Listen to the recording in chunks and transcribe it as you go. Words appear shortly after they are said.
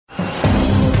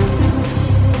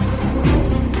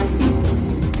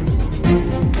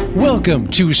Welcome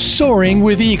to Soaring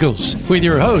with Eagles with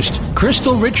your host,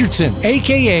 Crystal Richardson,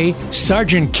 aka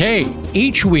Sergeant K.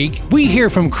 Each week, we hear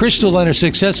from Crystal and her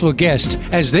successful guests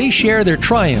as they share their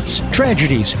triumphs,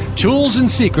 tragedies, tools, and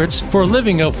secrets for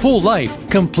living a full life,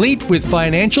 complete with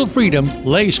financial freedom,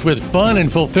 laced with fun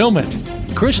and fulfillment.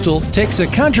 Crystal takes a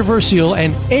controversial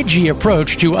and edgy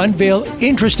approach to unveil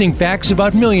interesting facts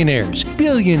about millionaires,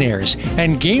 billionaires,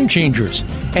 and game changers,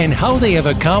 and how they have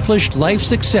accomplished life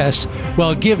success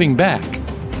while giving back.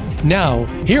 Now,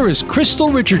 here is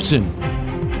Crystal Richardson.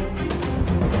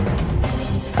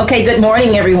 Okay, good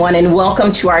morning, everyone, and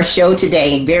welcome to our show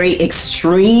today.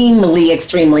 Extremely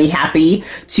happy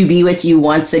to be with you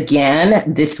once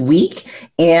again this week.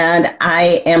 And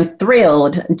I am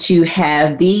thrilled to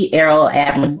have the Errol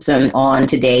Adamson on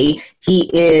today.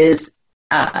 He is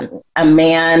a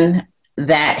man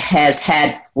that has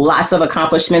had lots of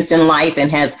accomplishments in life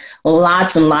and has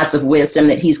lots and lots of wisdom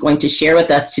that he's going to share with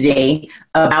us today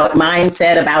about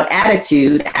mindset, about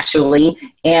attitude, actually,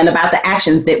 and about the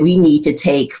actions that we need to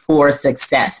take for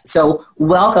success. So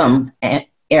welcome,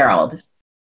 Errol.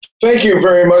 Thank you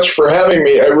very much for having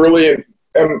me. I really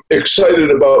am excited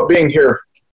about being here.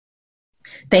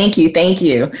 Thank you.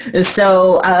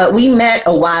 So we met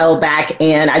a while back,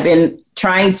 and I've been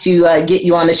trying to get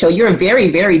you on the show. You're a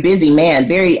very busy man,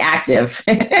 very active.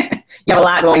 You have a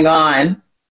lot going on.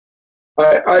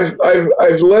 I've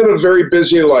led a very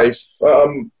busy life.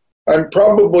 I'm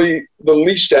probably the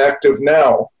least active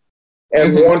now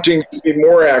and wanting to be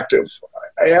more active.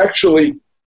 I actually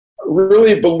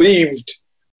really believed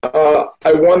I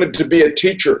wanted to be a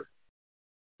teacher.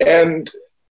 And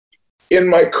in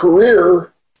my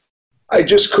career, I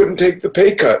just couldn't take the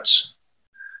pay cuts.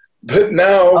 But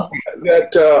now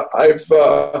that I've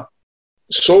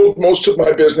sold most of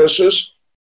my businesses,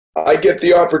 I get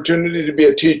the opportunity to be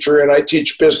a teacher, and I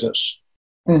teach business.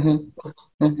 And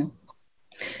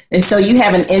so you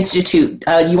have an institute.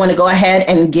 You want to go ahead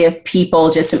and give people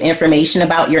just some information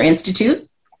about your institute?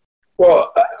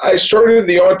 Well, I started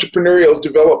the Entrepreneurial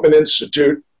Development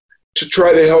Institute to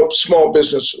try to help small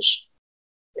businesses.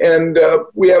 And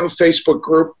we have a Facebook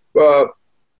group.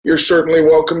 You're certainly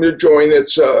welcome to join.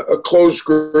 It's a closed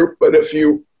group, but if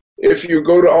you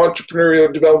go to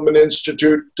Entrepreneurial Development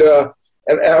Institute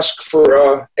and ask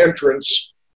for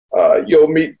entrance, you'll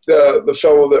meet the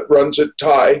fellow that runs it,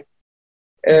 Ty,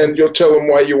 and you'll tell him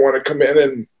why you want to come in.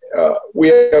 And we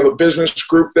have a business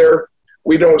group there.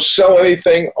 We don't sell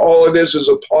anything. All it is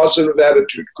a positive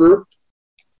attitude group.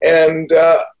 And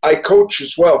I coach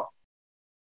as well.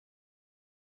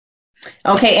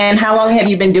 Okay, and how long have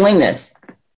you been doing this?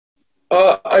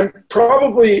 I'm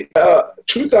probably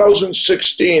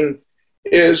 2016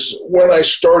 is when I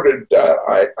started.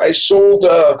 I sold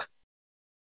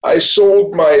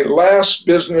my last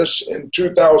business in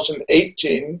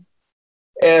 2018,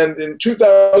 and in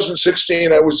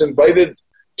 2016 I was invited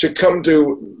to come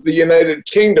to the United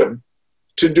Kingdom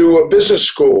to do a business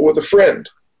school with a friend,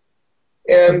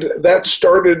 and that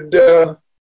started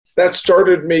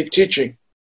me teaching.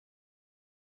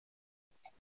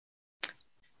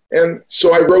 And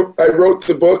so I wrote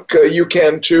the book, You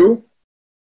Can Too,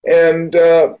 and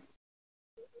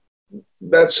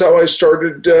that's how I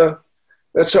started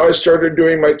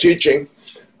doing my teaching.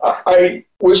 I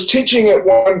was teaching at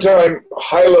one time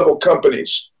high-level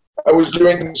companies. I was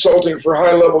doing consulting for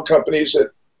high-level companies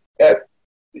at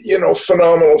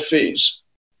phenomenal fees.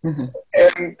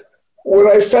 And what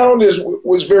I found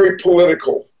was very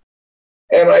political.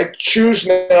 And I choose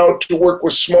now to work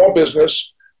with small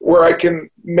business where I can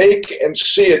make and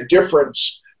see a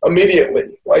difference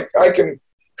immediately. Like I can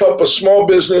help a small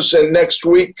business and next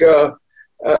week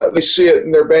they see it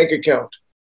in their bank account.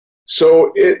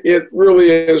 So it really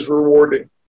is rewarding.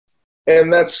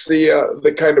 And that's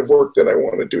the kind of work that I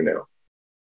want to do now.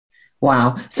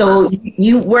 Wow. So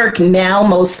you work now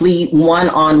mostly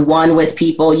one-on-one with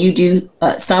people. You do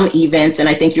some events, and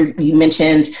I think you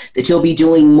mentioned that you'll be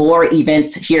doing more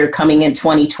events here coming in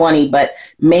 2020, but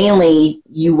mainly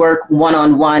you work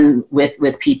one-on-one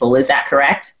with people. Is that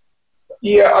correct?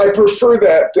 Yeah, I prefer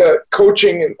that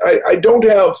coaching. I don't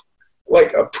have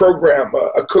like a program,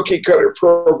 a cookie cutter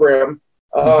program.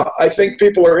 I think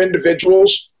people are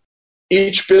individuals.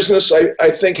 Each business, I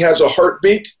think, has a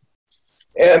heartbeat.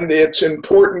 And it's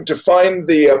important to find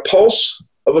the pulse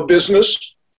of a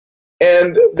business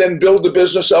and then build the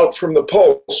business out from the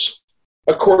pulse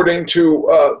according to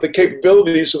the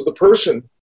capabilities of the person.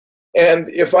 And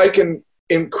if I can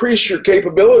increase your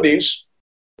capabilities,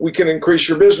 we can increase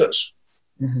your business.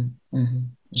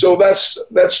 So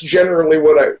that's generally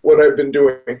what I've been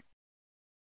doing.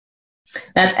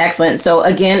 That's excellent. So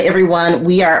again, everyone,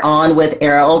 we are on with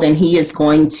Errol, and he is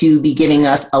going to be giving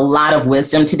us a lot of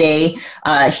wisdom today.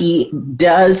 He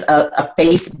does a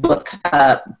Facebook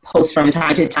post from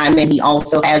time to time, and he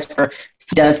also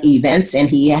he does events, and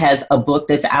he has a book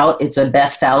that's out. It's a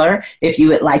bestseller. If you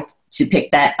would like to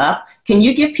pick that up, can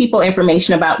you give people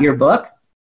information about your book?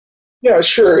 Yeah,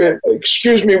 sure.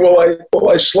 Excuse me while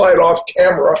I slide off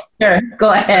camera. Sure,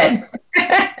 go ahead.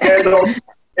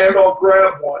 and I'll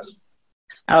grab one.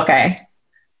 Okay.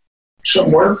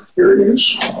 Somewhere. Here it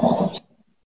is.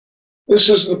 This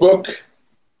is the book.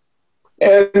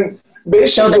 And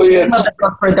basically,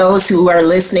 for those who are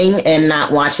listening and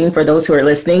not watching, for those who are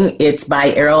listening, it's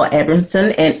by Errol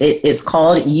Abramson, and it is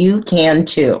called You Can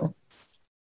Too.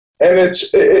 And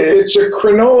it's a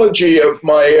chronology of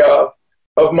my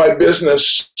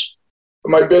businesses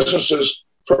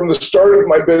from the start of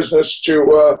my business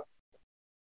to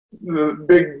the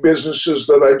big businesses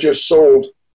that I just sold.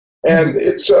 And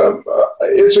it's a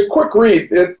quick read.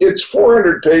 It's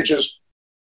 400 pages,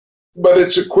 but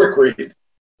it's a quick read.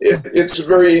 It's a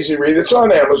very easy read. It's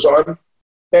on Amazon,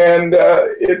 and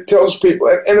it tells people,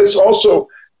 and it's also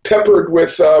peppered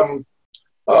with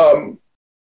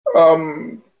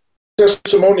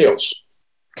testimonials.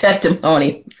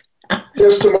 Testimonials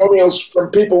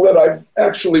from people that I've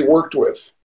actually worked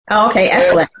with. Oh, okay,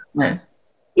 excellent. Excellent.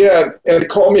 Yeah, and they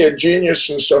call me a genius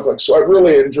and stuff like that. So I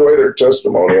really enjoy their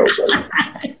testimonials.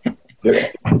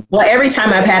 Well, every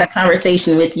time I've had a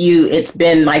conversation with you, it's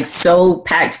been like so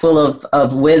packed full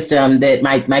of wisdom that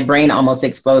my brain almost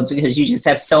explodes, because you just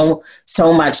have so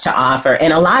much to offer.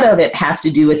 And a lot of it has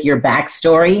to do with your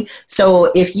backstory.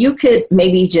 So if you could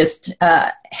maybe just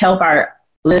help our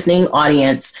listening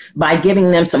audience by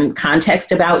giving them some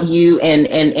context about you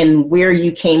and where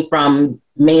you came from,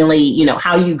 mainly, you know,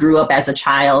 how you grew up as a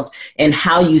child and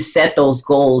how you set those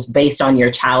goals based on your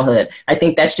childhood. I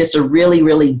think that's just a really,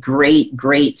 really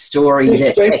great story.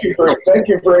 Thank you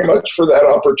very much for that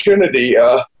opportunity.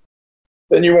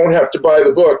 Then you won't have to buy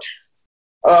the book.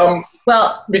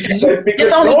 Well, because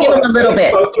it's only given a little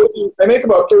bit. I make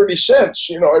about 30 cents.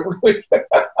 You know, I really,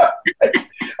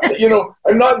 you know,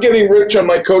 I'm not getting rich on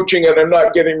my coaching, and I'm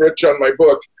not getting rich on my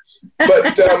book.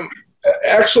 But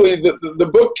actually, the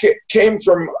book came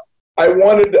from, I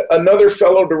wanted another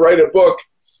fellow to write a book.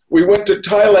 We went to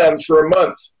Thailand for a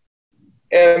month,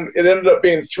 and it ended up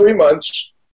being 3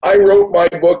 months. I wrote my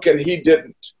book, and he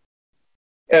didn't.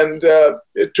 And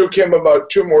it took him about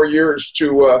 2 more years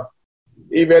to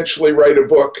eventually write a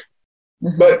book.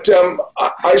 Mm-hmm. But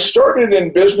I started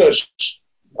in business.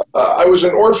 I was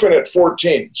an orphan at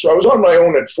 14, so I was on my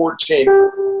own at 14,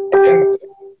 and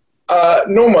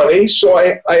no money. So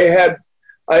I had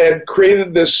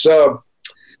created this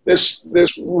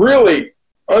really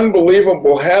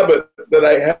unbelievable habit that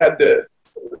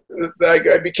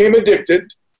I became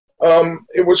addicted.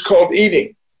 It was called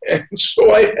eating, and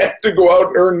so I had to go out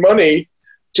and earn money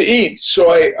to eat.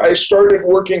 So I started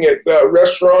working at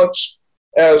restaurants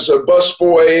as a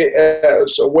busboy,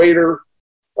 as a waiter,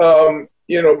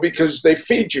 you know, because they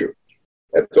feed you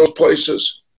at those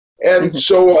places. And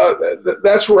so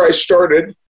that's where I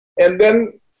started. And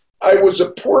then I was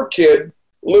a poor kid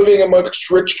living amongst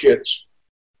rich kids.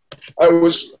 I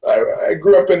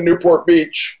grew up in Newport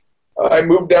Beach. I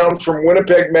moved down from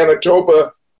Winnipeg,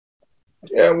 Manitoba.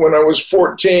 And when I was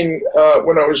 14,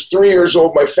 when I was 3 years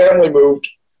old, my family moved.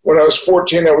 When I was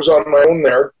 14, I was on my own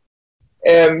there.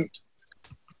 And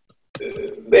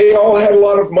they all had a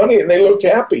lot of money, and they looked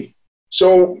happy.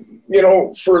 So, you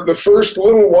know, for the first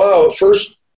little while, the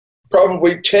first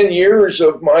probably 10 years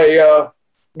of my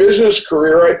business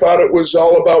career, I thought it was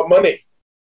all about money.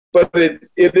 But it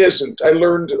isn't. I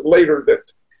learned later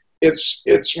that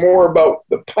it's more about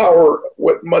the power,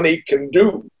 what money can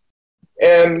do.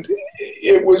 And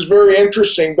it was very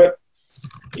interesting. But,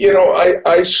 you know,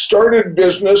 I started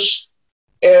business,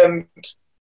 and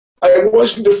I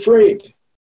wasn't afraid.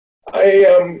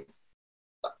 I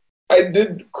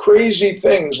did crazy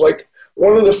things. Like,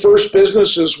 one of the first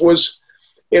businesses was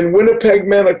in Winnipeg,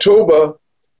 Manitoba.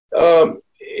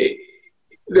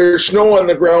 There's snow on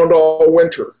the ground all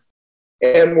winter.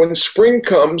 And when spring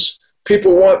comes,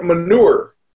 people want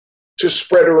manure to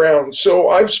spread around. So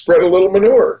I've spread a little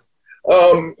manure.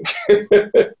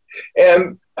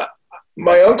 And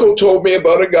my uncle told me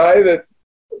about a guy that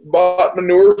bought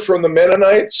manure from the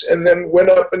Mennonites and then went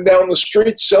up and down the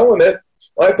street selling it.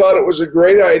 I thought it was a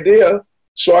great idea.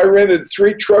 So I rented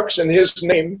 3 trucks in his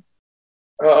name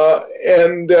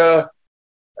and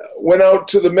went out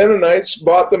to the Mennonites,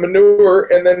 bought the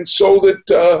manure, and then sold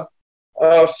it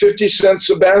 50 cents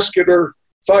a basket, or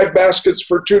 5 baskets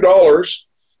for $2.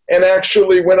 and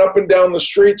actually went up and down the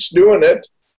streets doing it,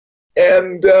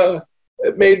 and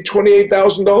it made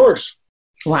 $28,000.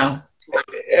 Wow.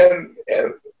 And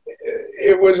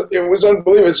it was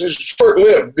unbelievable. It's just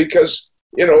short-lived because,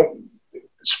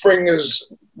 spring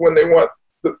is when they want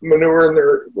the manure in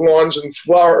their lawns and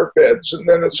flower beds, and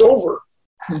then it's over.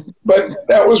 But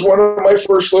that was one of my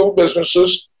first little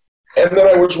businesses. And then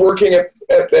I was working at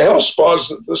the health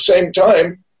spas at the same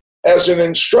time as an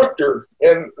instructor.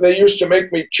 And they used to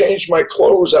make me change my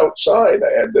clothes outside.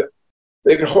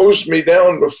 They'd hosed me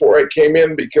down before I came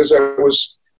in because I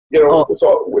was, with all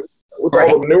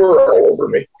the manure all over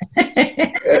me.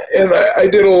 And I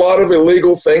did a lot of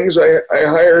illegal things. I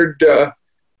hired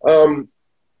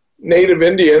Native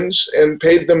Indians and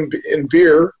paid them in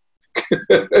beer.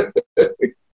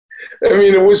 I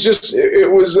mean, it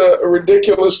was a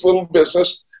ridiculous little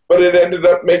business, but it ended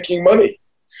up making money.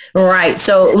 Right.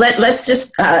 So let's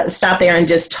just stop there and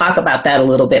just talk about that a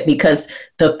little bit, because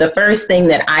the first thing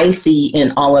that I see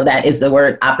in all of that is the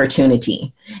word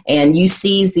opportunity. And you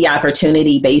seize the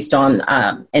opportunity based on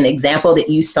an example that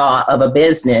you saw of a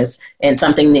business and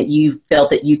something that you felt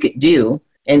that you could do.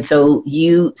 And so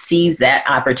you seize that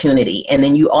opportunity. And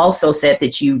then you also said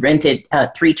that you rented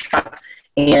 3 trucks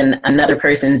in another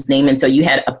person's name. And so you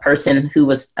had a person who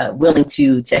was willing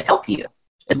to help you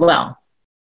as well.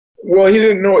 Well, he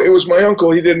didn't know. It was my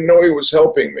uncle. He didn't know he was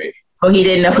helping me. Oh, he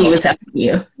didn't know he was helping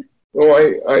you. Well,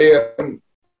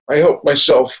 I helped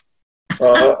myself.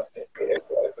 I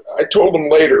told him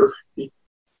later.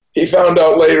 He found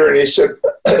out later, and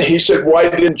he said, "Why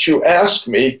didn't you ask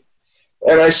me?"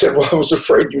 And I said, "Well, I was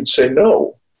afraid you'd say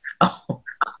no." Oh.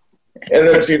 And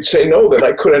then if you'd say no, then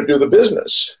I couldn't do the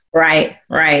business. Right.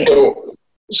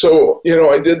 So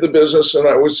I did the business, and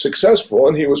I was successful,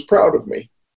 and he was proud of me.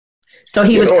 So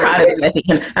he was proud of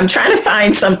you. I'm trying to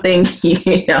find something,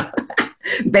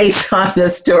 based on the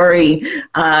story,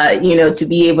 to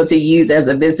be able to use as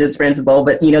a business principle.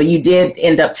 But, you did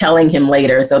end up telling him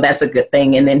later. So that's a good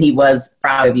thing. And then he was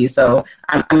proud of you. So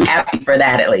I'm happy for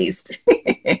that, at least.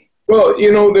 Well,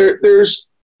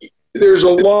 there's a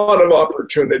lot of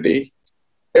opportunity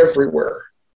everywhere.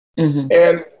 Mm-hmm.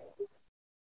 And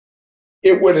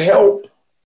it would help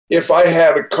if I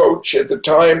had a coach at the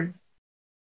time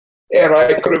and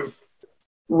I could have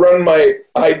run my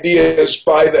ideas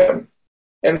by them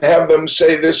and have them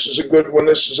say, this is a good one,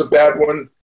 this is a bad one,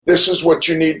 this is what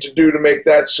you need to do to make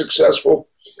that successful.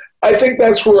 I think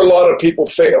that's where a lot of people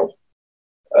fail.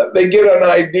 They get an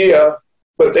idea,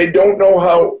 but they don't know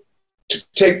how to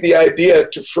take the idea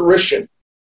to fruition,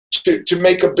 to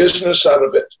make a business out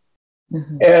of it.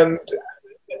 Mm-hmm. And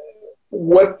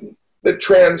what the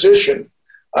transition,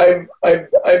 I've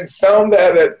found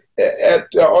that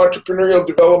at Entrepreneurial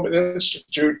Development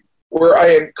Institute, where I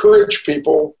encourage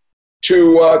people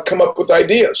to come up with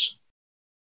ideas.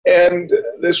 And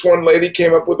this one lady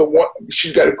came up with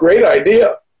she's got a great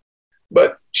idea,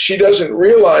 but she doesn't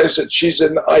realize that she's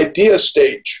in the idea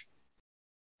stage.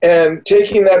 And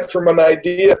taking that from an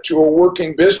idea to a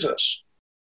working business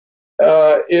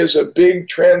is a big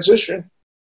transition.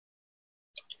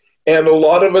 And a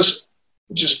lot of us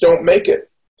just don't make it.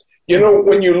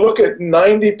 When you look at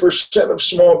 90% of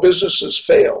small businesses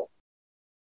fail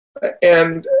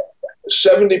and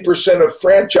 70% of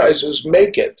franchises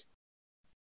make it,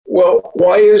 well,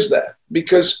 why is that?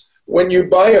 Because when you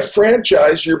buy a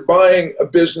franchise, you're buying a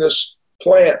business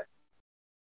plan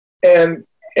and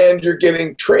you're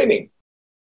getting training.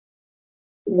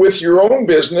 With your own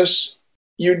business,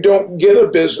 you don't get a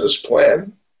business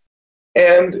plan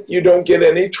and you don't get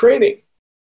any training.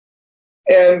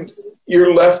 And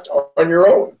you're left on your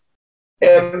own.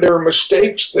 And there are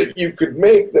mistakes that you could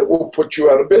make that will put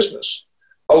you out of business.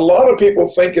 A lot of people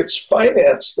think it's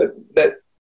finance that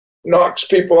knocks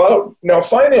people out. Now,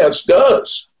 finance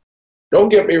does. Don't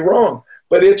get me wrong,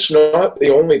 but it's not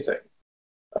the only thing.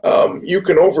 You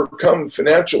can overcome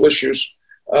financial issues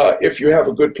if you have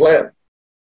a good plan.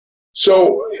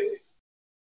 So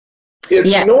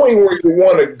it's knowing where you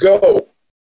want to go,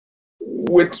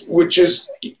 which is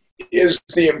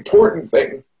the important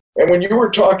thing. And when you were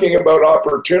talking about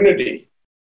opportunity,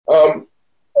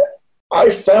 I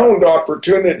found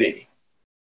opportunity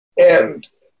and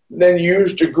then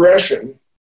used aggression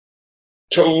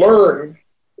to learn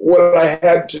what I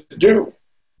had to do.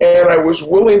 And I was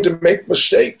willing to make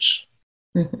mistakes.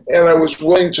 Mm-hmm. And I was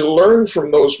willing to learn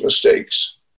from those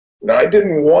mistakes. Now, I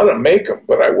didn't want to make them,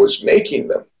 but I was making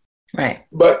them. Right.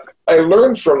 But I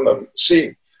learned from them.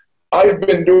 See, I've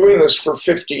been doing this for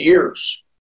 50 years.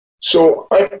 So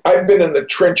I've been in the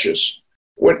trenches.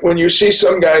 When you see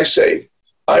some guy say,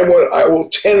 I will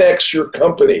 10x your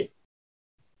company,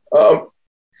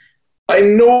 I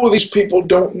know these people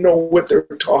don't know what they're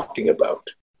talking about.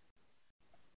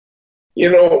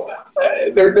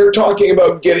 They're talking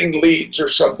about getting leads or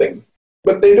something,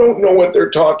 but they don't know what they're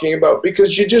talking about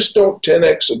because you just don't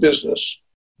 10x a business.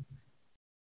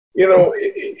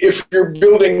 If you're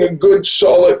building a good,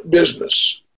 solid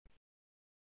business.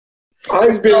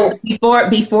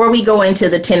 Before we go into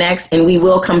the 10X, and we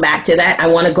will come back to that, I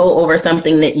want to go over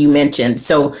something that you mentioned.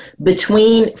 So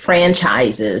between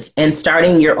franchises and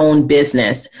starting your own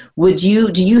business, do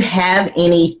you have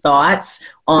any thoughts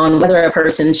on whether a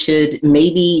person should,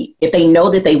 maybe if they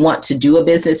know that they want to do a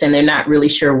business and they're not really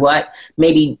sure what,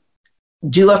 maybe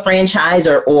do a franchise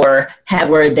or have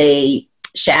where they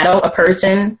shadow a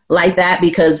person like that?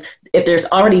 Because if there's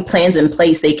already plans in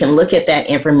place, they can look at that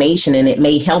information and it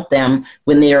may help them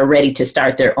when they're ready to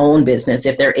start their own business,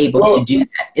 if they're able to do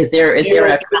that. Is there a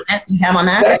comment you have on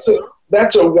that?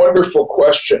 That's a wonderful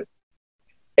question.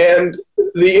 And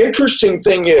the interesting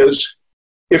thing is,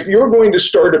 if you're going to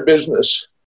start a business,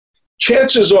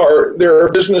 chances are there are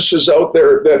businesses out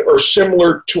there that are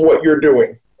similar to what you're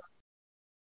doing.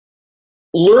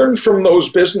 Learn from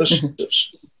those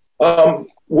businesses.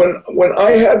 When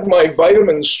I had my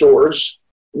vitamin stores,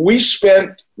 we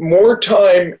spent more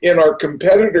time in our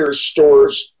competitors'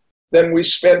 stores than we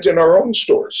spent in our own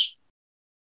stores,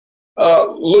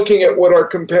 looking at what our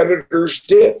competitors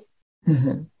did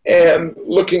and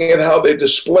looking at how they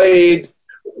displayed,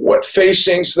 what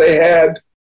facings they had,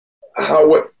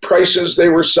 what prices they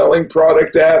were selling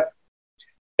product at.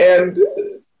 And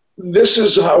this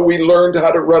is how we learned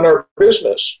how to run our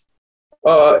business.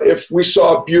 If we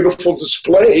saw a beautiful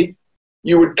display,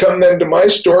 you would come then to my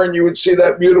store and you would see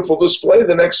that beautiful display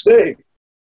the next day.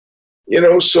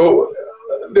 So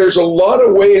there's a lot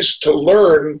of ways to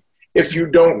learn if you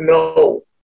don't know.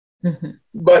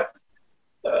 But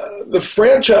the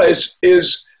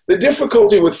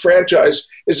difficulty with franchise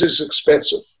is it's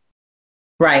expensive.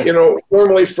 Right.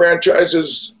 Normally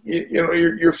franchises,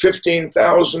 you're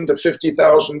 $15,000 to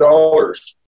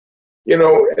 $50,000.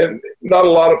 And not a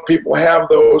lot of people have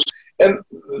those. And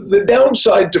the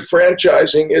downside to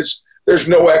franchising is there's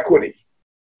no equity.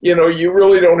 You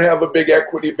really don't have a big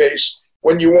equity base.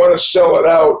 When you want to sell it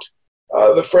out,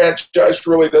 the franchise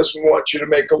really doesn't want you to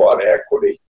make a lot of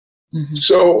equity.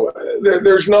 So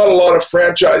there's not a lot of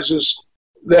franchises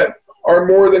that are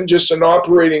more than just an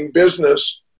operating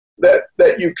business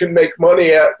that you can make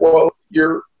money at while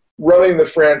you're running the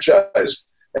franchise.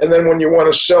 And then when you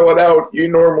want to sell it out, you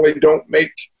normally don't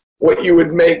make what you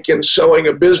would make in selling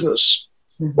a business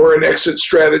or an exit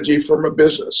strategy from a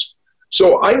business.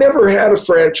 So I never had a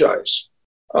franchise.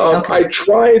 I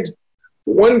tried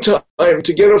one time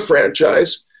to get a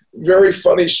franchise. Very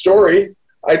funny story.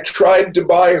 I tried to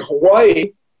buy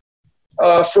Hawaii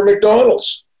for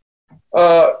McDonald's.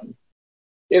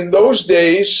 In those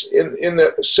days, in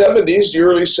the 70s, the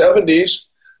early 70s,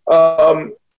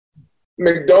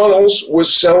 McDonald's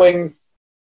was selling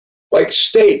like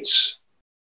states,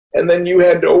 and then you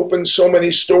had to open so many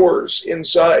stores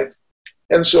inside.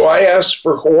 And so I asked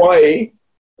for Hawaii,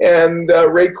 and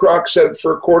Ray Kroc said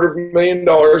for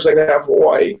 $250,000 I could have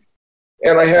Hawaii.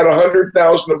 And I had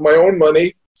 $100,000 of my own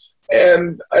money,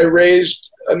 and I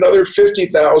raised another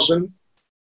 $50,000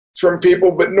 from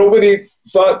people, but nobody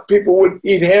thought people would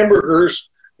eat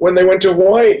hamburgers when they went to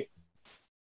Hawaii.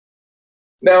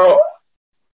 Now,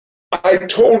 I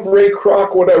told Ray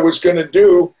Kroc what I was going to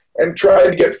do and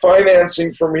tried to get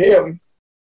financing from him,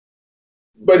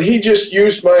 but he just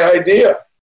used my idea.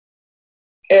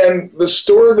 And the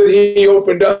store that he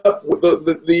opened up,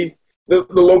 the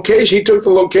location, he took the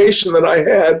location that I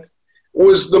had,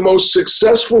 was the most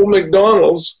successful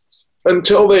McDonald's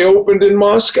until they opened in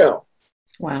Moscow.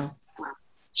 Wow.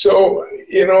 So,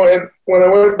 and when I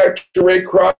went back to Ray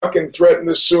Kroc and threatened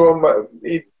to sue him,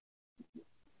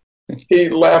 he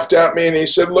laughed at me and he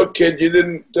said, "Look, kid, you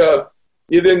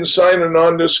didn't sign a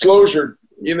non-disclosure.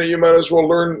 You might as well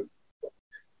learn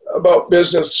about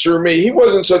business through me." He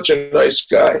wasn't such a nice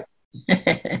guy.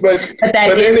 But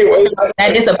anyway,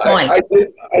 that is a point. I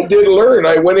did learn.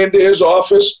 I went into his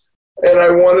office and I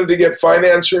wanted to get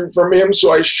financing from him,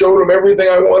 so I showed him everything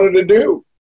I wanted to do.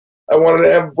 I wanted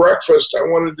to have breakfast. I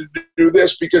wanted to do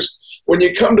this because when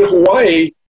you come to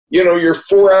Hawaii, you're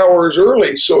 4 hours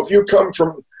early. So if you come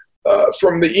from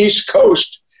the East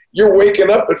Coast, you're waking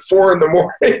up at 4 a.m,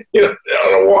 on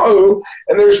Oahu,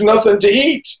 and there's nothing to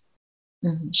eat.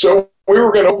 So we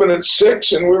were going to open at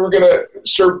 6, and we were going to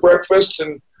serve breakfast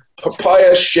and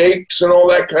papaya shakes and all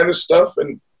that kind of stuff.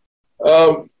 And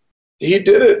he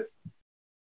did it.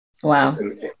 Wow.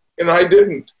 And I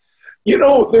didn't.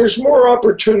 There's more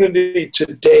opportunity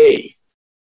today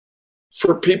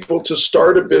for people to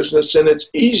start a business, and it's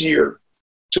easier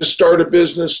to start a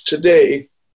business today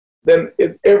than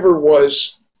it ever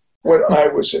was when I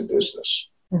was in business.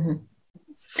 Mm-hmm.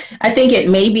 I think it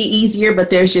may be easier, but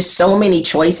there's just so many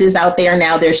choices out there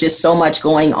now. There's just so much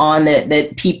going on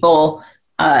that people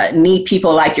need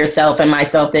people like yourself and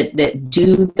myself that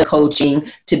do the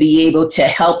coaching to be able to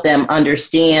help them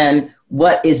understand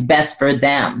what is best for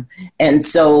them. And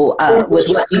so with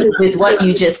what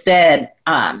you just said,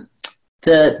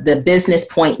 the business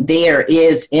point there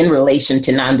is in relation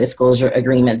to non-disclosure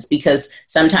agreements, because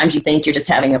sometimes you think you're just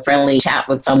having a friendly chat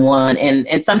with someone,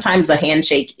 and sometimes a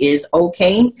handshake is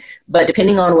okay. But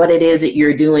depending on what it is that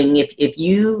you're doing, if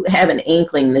you have an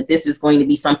inkling that this is going to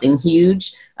be something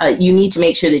huge, you need to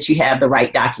make sure that you have the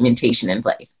right documentation in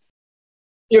place.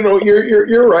 You know,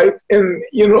 you're right. And,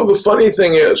 you know, the funny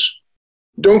thing is,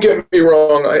 don't get me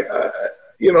wrong,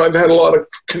 I've had a lot of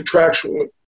contractual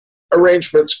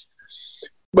arrangements.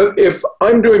 But if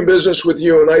I'm doing business with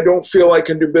you and I don't feel I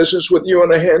can do business with you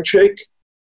on a handshake,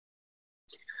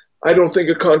 I don't think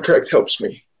a contract helps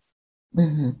me.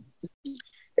 Mm-hmm.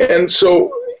 And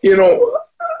so, you know,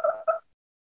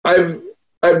 I've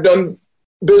done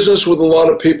business with a lot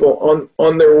of people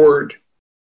on their word.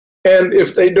 And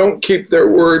if they don't keep their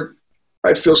word,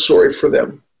 I feel sorry for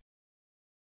them.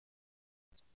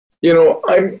 You know,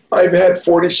 I've had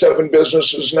 47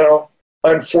 businesses now.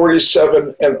 I'm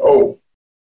 47-0.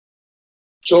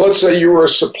 So let's say you were a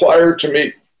supplier to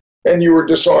me and you were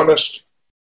dishonest.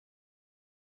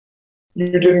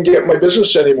 You didn't get my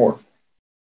business anymore.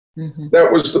 Mm-hmm.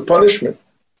 That was the punishment.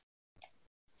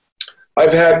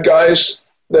 I've had guys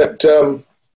that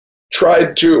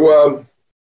tried to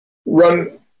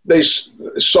run, they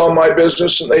saw my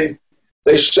business and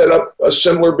they set up a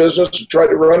similar business and tried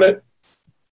to run it.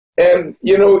 And,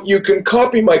 you know, you can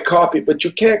copy my copy, but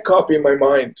you can't copy my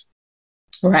mind.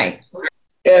 Right.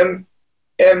 And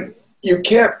you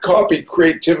can't copy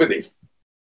creativity.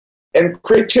 And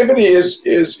creativity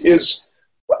is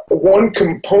one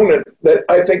component that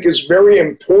I think is very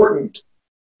important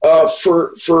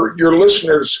for your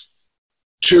listeners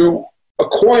to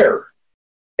acquire.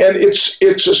 And it's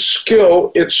a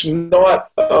skill. It's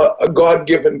not a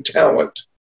God-given talent.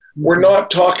 We're not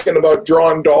talking about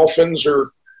drawing dolphins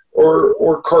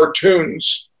or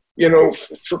cartoons, you know,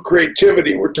 for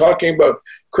creativity. We're talking about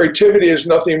creativity is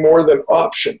nothing more than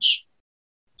options.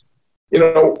 You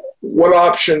know, what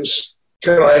options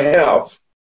can I have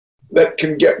that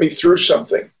can get me through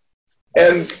something?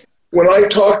 And when I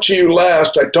talked to you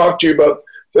last, I talked to you about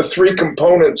the three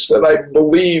components that I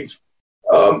believe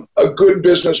a good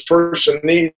business person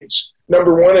needs.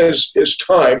 Number one is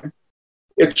time.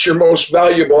 It's your most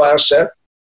valuable asset,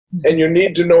 and you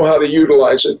need to know how to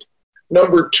utilize it.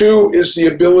 Number two is the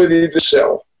ability to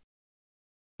sell.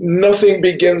 Nothing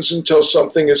begins until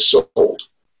something is sold.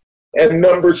 And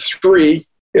number three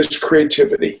is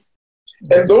creativity.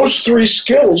 And those three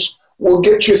skills will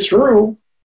get you through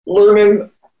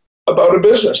learning about a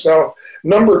business. Now,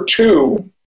 number two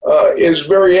is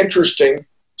very interesting,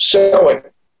 selling.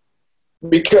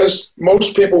 Because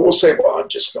most people will say, well, I'm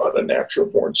just not a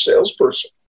natural-born salesperson.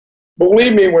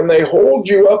 Believe me, when they hold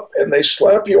you up and they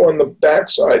slap you on the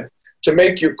backside to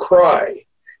make you cry,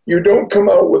 you don't come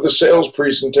out with a sales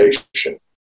presentation.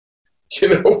 You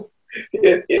know,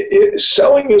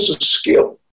 selling is a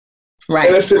skill. Right.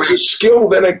 And if it's a skill,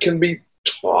 then it can be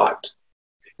taught.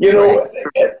 You know,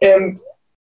 and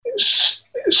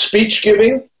speech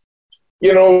giving,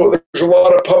 you know, there's a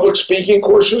lot of public speaking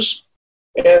courses,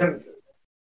 and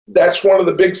that's one of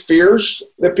the big fears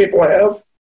that people have.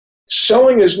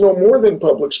 Selling is no more than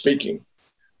public speaking.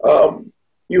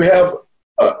 You have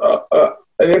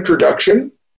an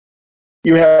introduction,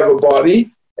 you have a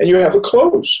body, and you have a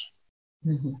close.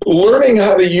 Mm-hmm. Learning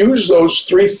how to use those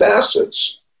three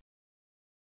facets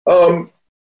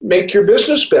make your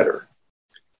business better.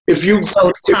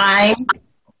 Time,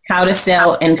 how to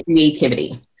sell, and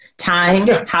creativity. Time,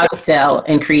 how to sell,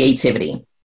 and creativity.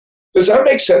 Does that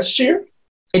make sense to you?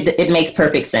 It makes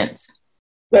perfect sense.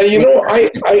 Now, you know,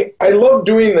 I love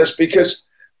doing this because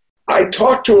I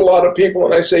talk to a lot of people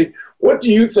and I say, what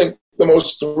do you think the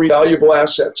most three valuable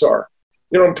assets are?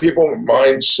 You know, people,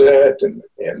 mindset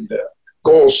and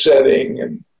goal setting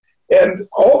and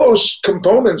all those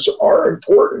components are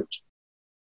important.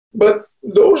 But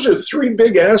those are three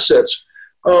big assets.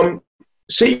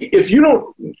 See, if you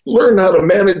don't learn how to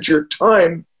manage your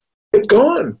time, it's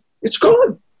gone. It's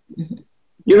gone. Mm-hmm.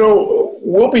 You know,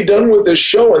 we'll be done with this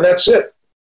show and that's it.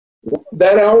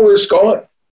 That hour is gone.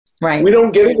 Right. We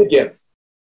don't get it again.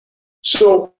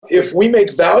 So if we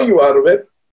make value out of it,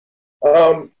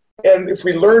 and if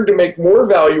we learn to make more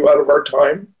value out of our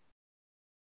time,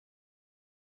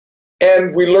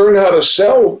 And we learn how to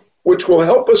sell, which will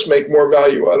help us make more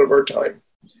value out of our time.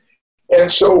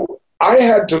 And so I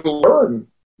had to learn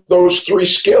those 3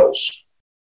 skills.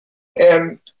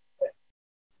 And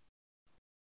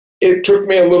it took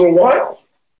me a little while.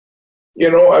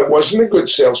 I wasn't a good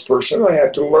salesperson. I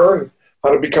had to learn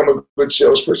how to become a good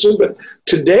salesperson. But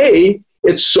today,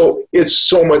 it's so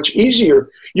much easier.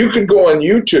 You could go on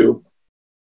YouTube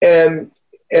and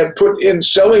put in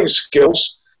selling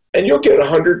skills, and you'll get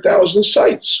 100,000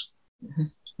 sites.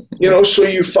 So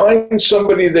you find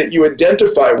somebody that you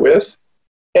identify with,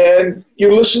 and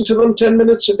you listen to them 10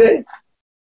 minutes a day.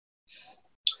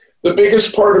 The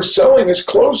biggest part of selling is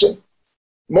closing.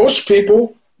 Most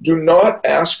people do not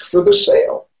ask for the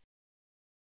sale.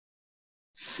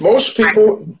 Most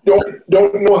people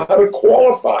don't know how to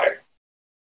qualify.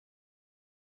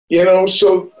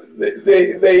 So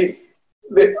they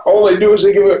all they do is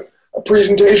they give a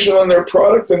presentation on their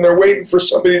product, and they're waiting for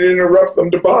somebody to interrupt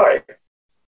them to buy.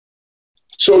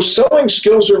 So selling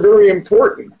skills are very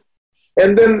important.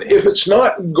 And then if it's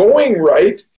not going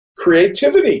right,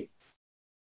 creativity.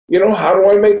 How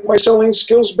do I make my selling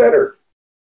skills better?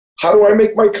 How do I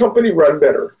make my company run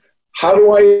better? How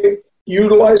do I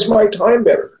utilize my time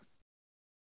better?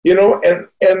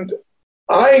 And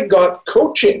I got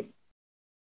coaching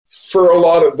for a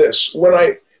lot of this. When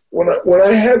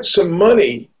I had some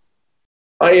money,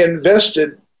 I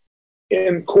invested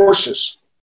in courses.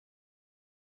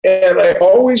 And I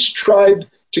always tried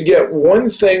to get one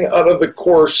thing out of the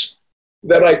course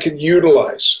that I could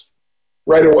utilize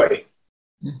right away.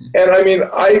 Mm-hmm. And I mean,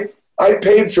 I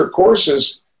paid for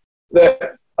courses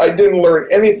that I didn't learn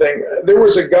anything. There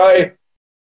was a guy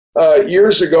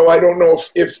years ago, I don't know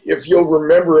if you'll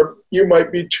remember him, you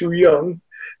might be too young.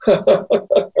 Well,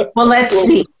 let's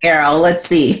see, Errol, let's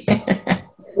see.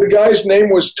 The guy's name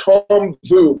was Tom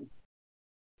Vu.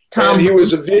 And he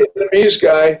was a Vietnamese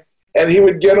guy, and he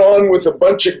would get on with a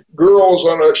bunch of girls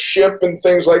on a ship and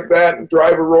things like that and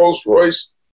drive a Rolls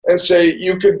Royce and say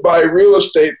you could buy real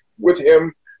estate with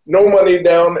him, no money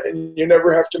down, and you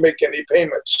never have to make any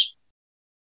payments.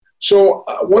 So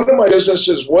one of my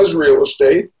businesses was real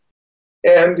estate,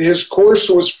 and his course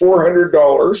was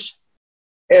 $400.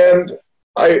 And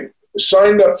I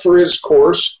signed up for his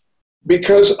course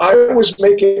because I was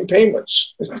making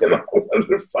payments. I wanted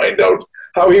to find out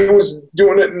how he was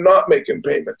doing it and not making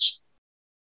payments.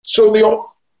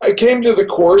 So I came to the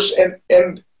course,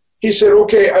 and he said,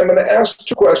 okay, I'm going to ask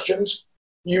 2 questions.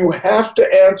 You have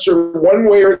to answer one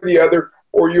way or the other,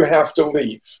 or you have to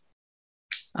leave.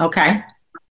 Okay.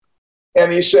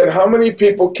 And he said, how many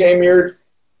people came here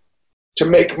to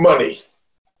make money?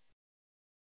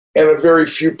 And a very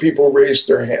few people raised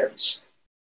their hands.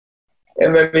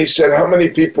 And then he said, how many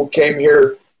people came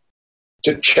here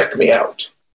to check me out?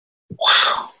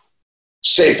 Wow.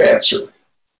 Safe answer.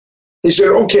 He said,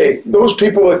 okay, those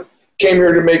people that came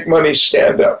here to make money,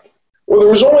 stand up. Well, there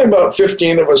was only about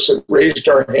 15 of us that raised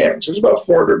our hands. There's about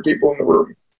 400 people in the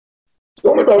room.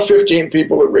 There's only about 15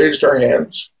 people that raised our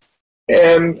hands.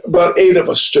 And about 8 of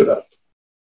us stood up.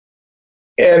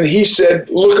 And he said,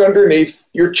 look underneath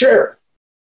your chair.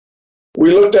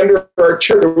 We looked under our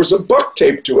chair. There was a buck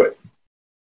taped to it.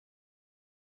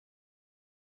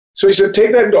 So he said,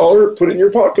 take that $1, put it in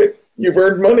your pocket. You've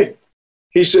earned money.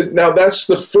 He said, now that's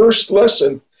the first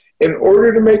lesson. In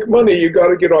order to make money, you got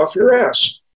to get off your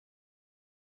ass.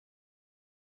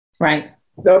 Right.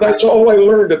 Now that's all I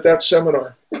learned at that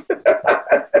seminar.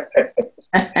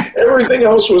 Everything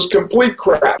else was complete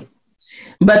crap.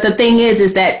 But the thing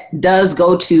is that does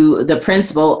go to the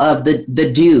principle of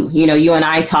the do. You and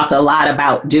I talk a lot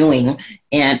about doing,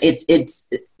 and it's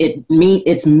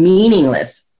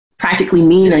meaningless, practically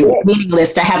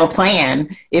meaningless to have a plan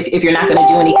if you're not going to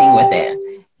do anything with it.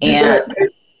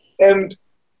 And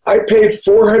I paid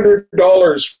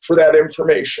 $400 for that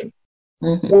information.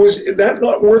 Mm-hmm. Was that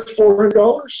not worth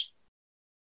 $400?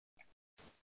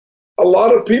 A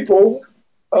lot of people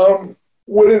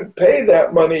wouldn't pay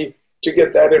that money to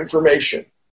get that information.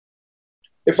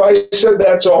 If I said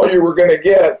that's all you were going to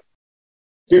get,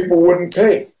 people wouldn't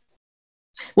pay.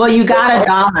 Well, you got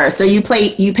 $1, so you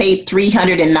paid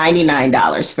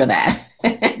 $399 for that.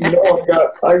 No,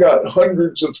 I got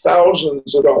hundreds of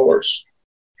thousands of dollars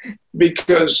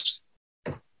because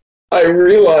I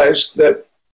realized that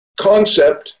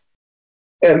concept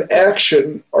and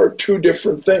action are 2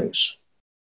 different things.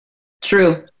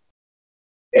 True.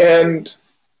 And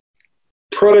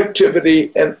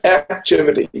productivity and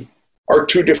activity are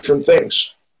 2 different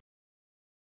things.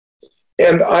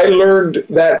 And I learned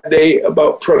that day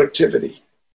about productivity.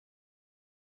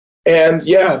 And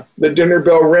yeah, the dinner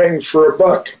bell rang for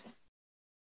 $1.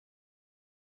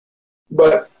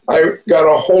 But I got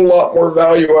a whole lot more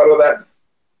value out of that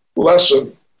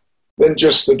lesson than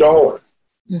just the dollar.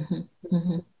 Mm-hmm.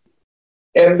 Mm-hmm.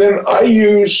 And then I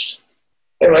used,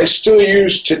 and I still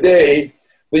use today,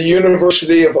 the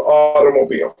University of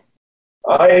Automobile.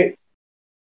 I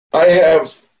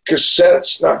have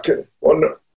cassettes, not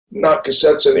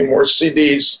cassettes anymore,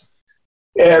 CDs,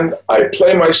 and I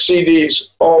play my CDs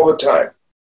all the time.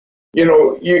 You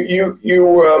know, you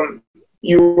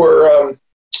were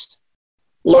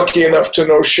lucky enough to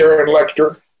know Sharon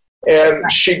Lechter,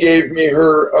 and she gave me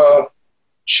a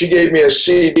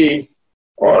CD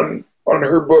on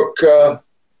her book,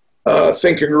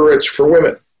 Think and Grow Rich for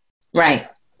Women. Right.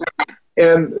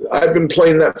 And I've been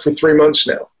playing that for 3 months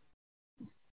now.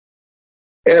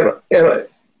 And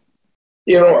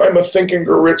you know, I'm a Think and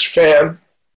Grow Rich fan.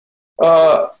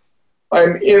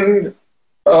 I'm in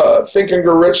Think and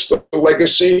Grow Rich, The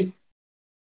Legacy.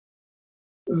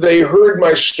 They heard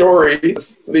my story,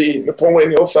 the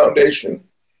Napoleon Hill Foundation,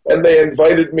 and they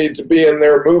invited me to be in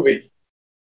their movie,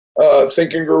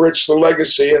 Think and Grow Rich, The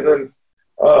Legacy. And then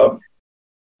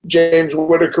James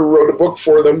Whitaker wrote a book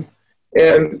for them.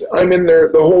 And I'm in there,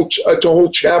 it's a whole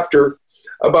chapter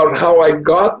about how I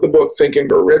got the book Think and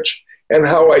Grow Rich and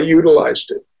how I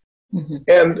utilized it. Mm-hmm.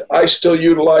 And I still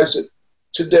utilize it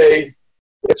today.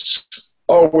 It's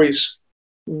always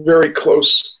very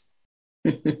close.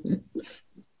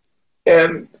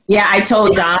 And yeah, I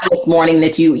told Don this morning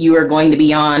that you were going to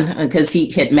be on because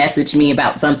he had messaged me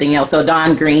about something else. So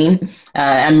Don Green,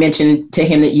 I mentioned to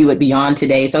him that you would be on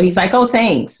today. So he's like, oh,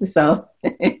 thanks. So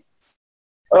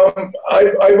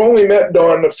I've only met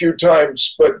Don a few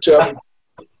times, but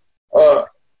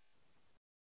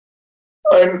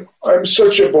I'm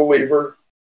such a believer,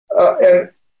 and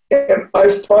I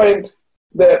find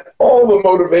that all the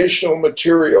motivational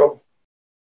material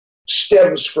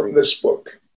stems from this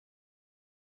book.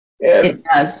 And it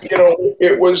does. You know,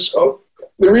 it was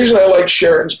the reason I like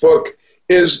Sharon's book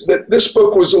is that this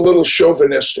book was a little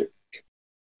chauvinistic.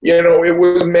 You know, it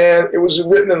was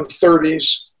written in the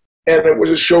 30s. And it was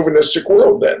a chauvinistic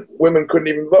world then. Women couldn't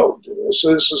even vote.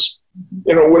 So this is,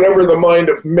 you know, whatever the mind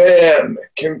of man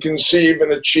can conceive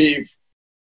and achieve,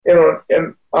 you know,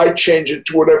 and I change it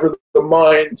to whatever the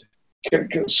mind can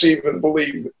conceive and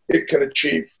believe it can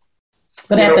achieve.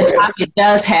 But at the top, it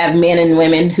does have men and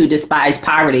women who despise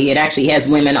poverty. It actually has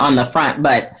women on the front.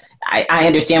 But I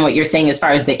understand what you're saying as far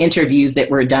as the interviews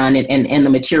that were done and the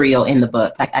material in the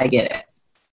book. I get it.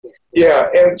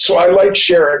 Yeah, and so I like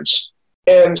Sharon's.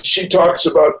 And she talks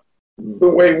about the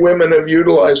way women have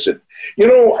utilized it. You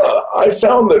know, I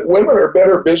found that women are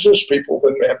better business people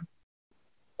than men.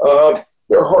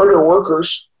 They're harder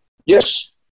workers.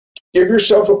 Yes, give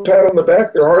yourself a pat on the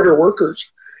back. They're harder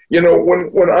workers. You know,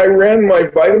 when I ran my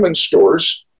vitamin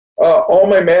stores, all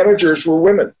my managers were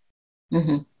women.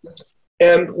 Mm-hmm.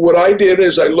 And what I did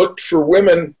is I looked for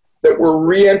women that were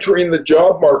re-entering the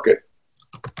job market.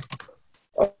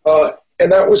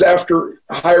 And that was after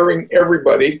hiring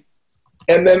everybody.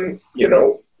 And then, you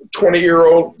know,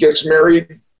 20-year-old gets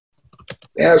married,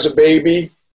 has a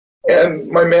baby, and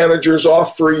my manager's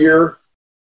off for a year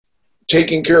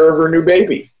taking care of her new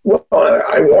baby. Well,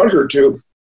 I want her to,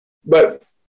 but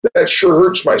that sure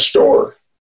hurts my store.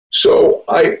 So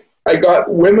I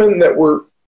got women that were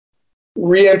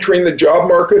re-entering the job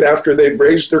market after they'd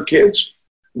raised their kids,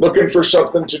 looking for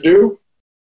something to do.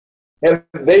 And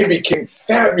they became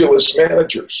fabulous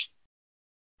managers.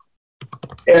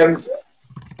 And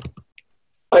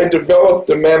I developed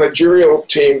a managerial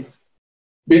team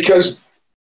because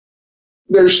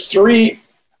there's 3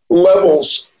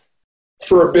 levels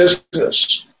for a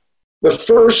business. The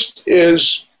first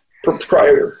is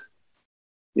proprietor.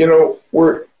 You know,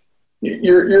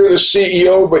 you're the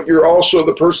CEO, but you're also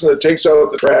the person that takes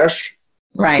out the trash.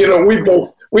 Right. You know, we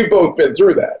both been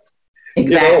through that.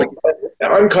 Exactly. You know,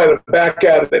 I'm kind of back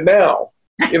at it now,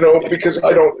 you know, because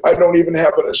I don't even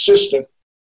have an assistant.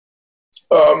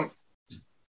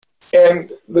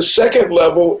 And the second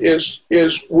level is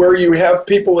where you have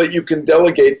people that you can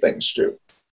delegate things to.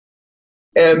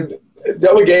 And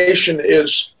delegation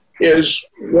is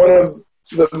one of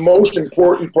the most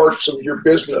important parts of your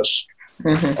business,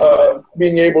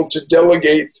 being able to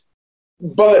delegate,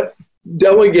 but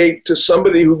delegate to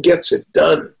somebody who gets it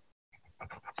done.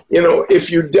 You know, if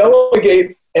you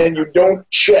delegate and you don't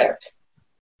check,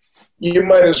 you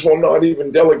might as well not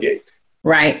even delegate.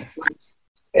 Right.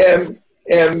 And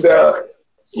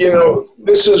you know,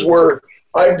 this is where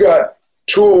I've got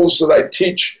tools that I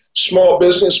teach small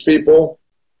business people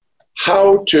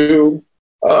how to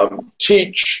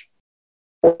teach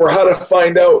or how to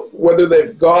find out whether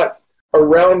they've got a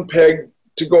round peg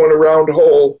to go in a round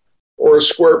hole or a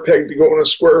square peg to go in a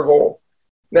square hole.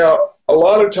 Now, a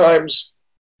lot of times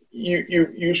you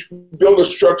build a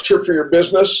structure for your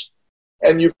business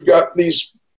and you've got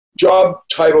these job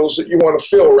titles that you want to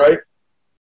fill, right?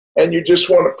 And you just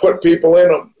want to put people in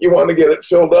them. You want to get it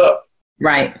filled up.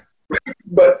 Right.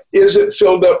 But is it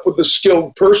filled up with a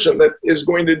skilled person that is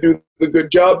going to do the good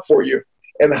job for you?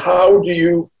 And how do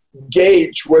you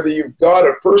gauge whether you've got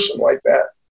a person like that?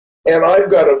 And I've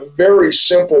got a very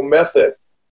simple method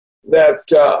that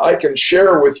I can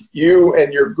share with you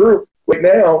and your group right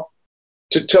now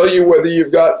to tell you whether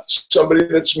you've got somebody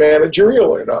that's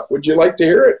managerial or not. Would you like to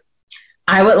hear it?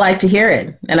 I would like to hear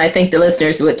it. And I think the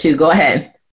listeners would too. Go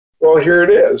ahead. Well, here it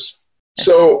is.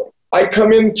 So I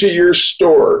come into your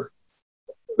store,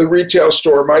 the retail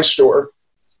store, my store,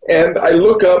 and I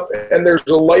look up and there's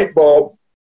a light bulb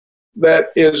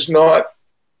that is not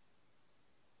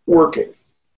working.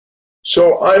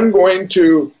 So I'm going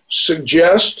to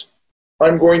suggest,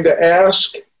 I'm going to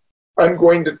ask, I'm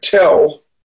going to tell.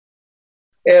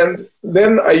 And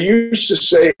then I used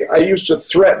to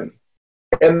threaten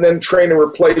and then train a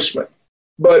replacement.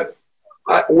 But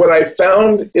what I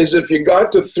found is if you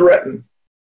got to threaten,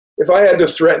 if I had to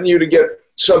threaten you to get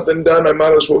something done, I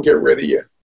might as well get rid of you.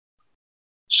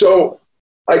 So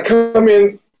I come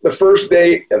in the first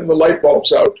day and the light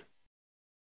bulb's out.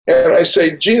 And I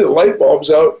say, gee, the light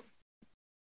bulb's out.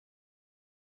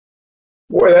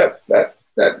 Boy,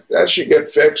 that should get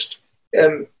fixed.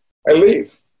 And I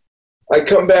leave. I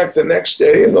come back the next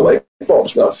day and the light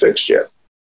bulb's not fixed yet.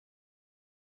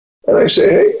 And I say,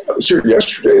 hey, I was here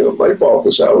yesterday, the light bulb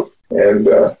was out, and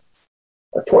I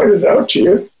pointed it out to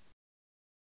you.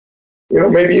 You know,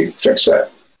 maybe you fix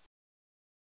that.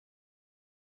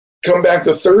 Come back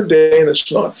the third day and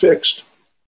it's not fixed.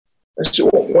 I said,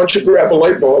 well, why don't you grab a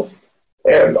light bulb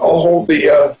and I'll hold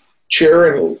the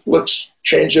chair and let's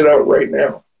change it out right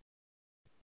now.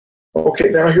 Okay,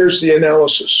 now here's the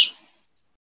analysis.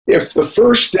 If the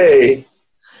first day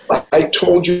I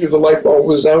told you the light bulb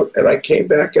was out and I came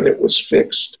back and it was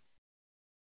fixed,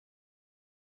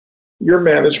 your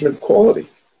management quality.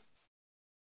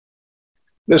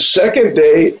 The second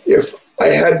day, if I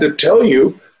had to tell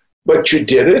you, but you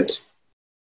did it,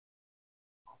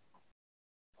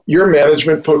 your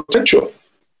management potential.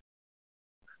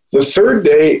 The third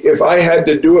day, if I had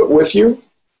to do it with you,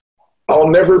 I'll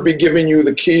never be giving you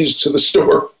the keys to the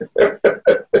store.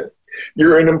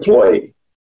 You're an employee.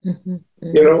 Mm-hmm.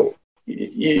 You know,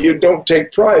 you don't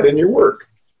take pride in your work.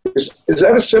 Is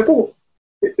that a simple?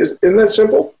 Isn't that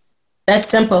simple? That's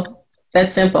simple.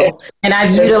 That's simple. And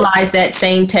I've utilized that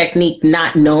same technique,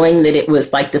 not knowing that it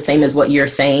was like the same as what you're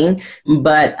saying,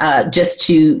 but just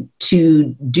to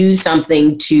do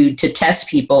something to test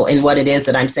people in what it is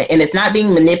that I'm saying. And it's not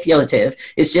being manipulative.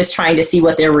 It's just trying to see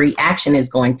what their reaction is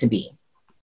going to be.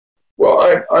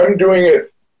 Well, I'm doing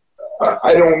it.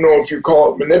 I don't know if you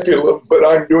call it manipulative, but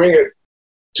I'm doing it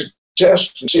to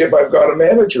test and see if I've got a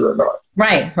manager or not.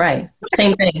 Right.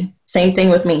 Same thing. Same thing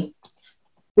with me.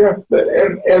 Yeah.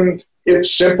 And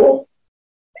it's simple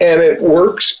and it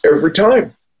works every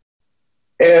time.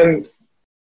 And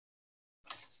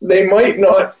they might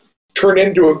not turn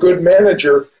into a good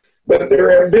manager, but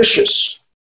they're ambitious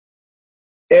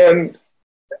and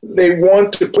they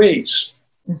want to please.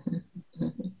 Mm-hmm.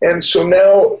 And so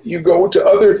now you go to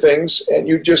other things and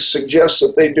you just suggest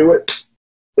that they do it.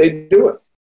 They do it.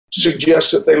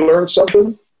 Suggest that they learn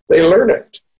something, they learn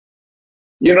it.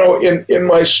 You know, in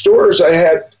my stores, I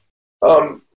had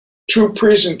 2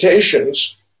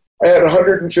 presentations. I had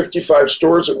 155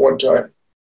 stores at one time.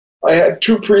 I had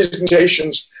 2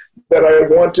 presentations that I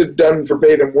wanted done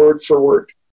verbatim, word for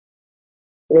word.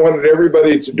 I wanted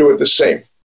everybody to do it the same. It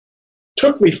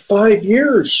took me 5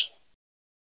 years.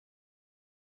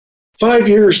 5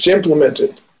 years to implement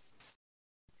it.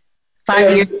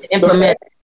 5 years to implement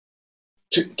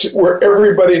to where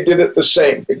everybody did it the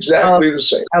same, exactly the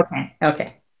same.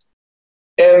 Okay.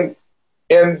 And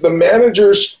the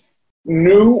managers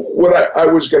knew what I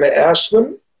was going to ask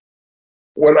them.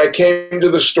 When I came to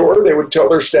the store, they would tell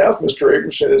their staff, Mr.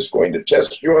 Agerson is going to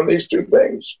test you on these 2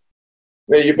 things.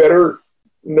 Now, you better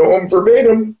know them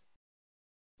verbatim.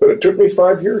 But it took me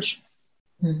 5 years.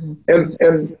 Mm-hmm.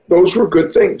 And those were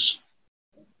good things.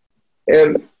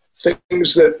 And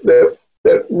things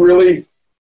that really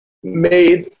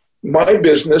made my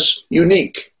business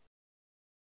unique.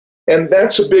 And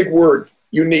that's a big word,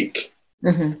 unique.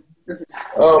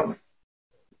 Mm-hmm.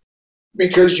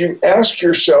 Because you ask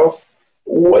yourself,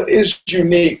 what is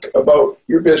unique about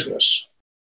your business?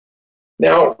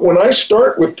 Now, when I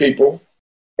start with people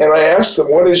and I ask them,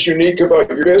 what is unique about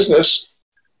your business?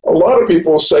 A lot of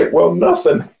people say, well,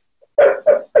 nothing.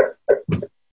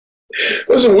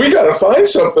 Listen, we got to find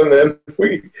something then.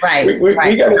 We got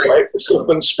to find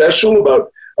something special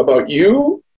about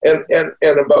you and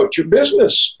about your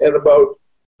business and about,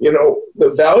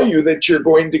 the value that you're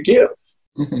going to give.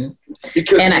 Mm-hmm.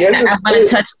 Because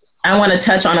I want to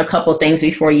touch on a couple things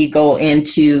before you go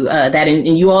into that.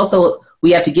 And you also,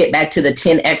 we have to get back to the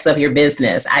 10X of your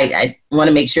business. I want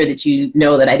to make sure that you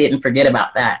know that I didn't forget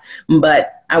about that.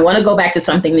 But I want to go back to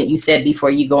something that you said before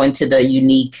you go into the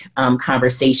unique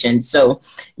conversation. So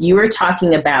you were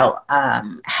talking about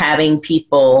having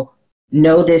people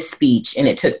know this speech, and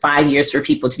it took 5 years for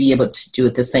people to be able to do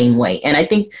it the same way. And I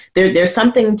think there's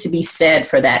something to be said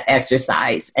for that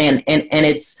exercise. And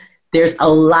there's a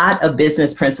lot of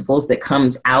business principles that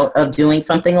comes out of doing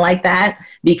something like that,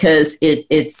 because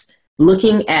it's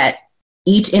looking at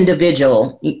each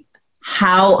individual,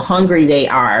 how hungry they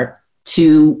are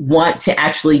to want to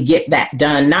actually get that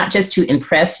done, not just to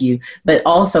impress you, but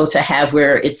also to have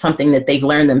where it's something that they've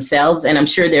learned themselves. And I'm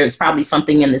sure there's probably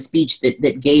something in the speech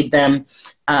that gave them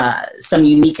some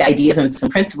unique ideas and some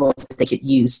principles that they could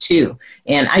use too.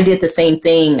 And I did the same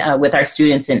thing with our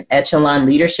students in Echelon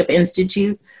Leadership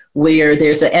Institute, where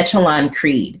there's an Echelon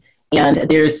Creed, and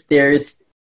there's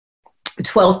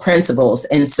 12 principles.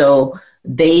 And so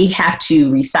they have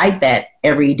to recite that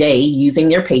every day using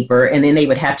their paper, and then they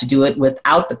would have to do it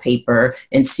without the paper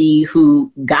and see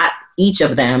who got each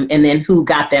of them and then who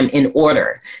got them in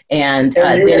order. And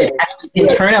then it actually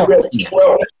internalized.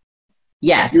 12.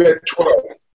 Yes. You had 12.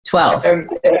 12. And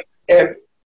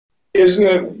isn't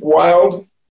it wild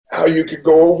how you could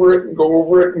go over it and go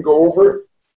over it and go over it,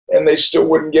 and they still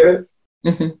wouldn't get it?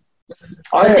 Mm-hmm.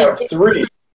 I have 3.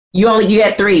 You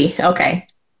had 3. Okay.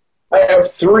 I have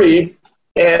 3.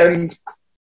 And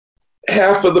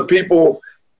half of the people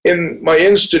in my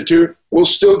institute will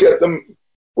still get them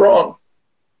wrong.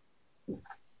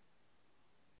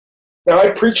 Now, I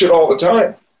preach it all the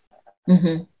time,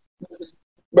 mm-hmm.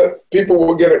 but people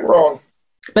will get it wrong.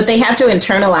 But they have to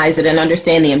internalize it and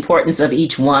understand the importance of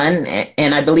each one.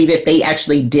 And I believe if they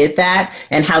actually did that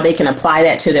and how they can apply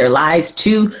that to their lives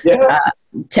to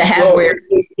have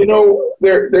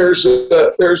there's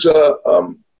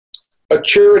a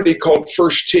charity called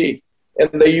First Tee, and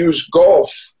they use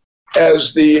golf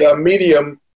as the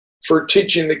medium for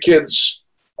teaching the kids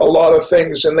a lot of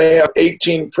things. And they have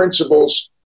 18 principles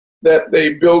that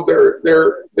they build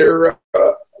their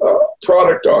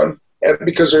product on, and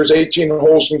because there's 18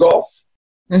 holes in golf.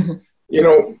 Mm-hmm.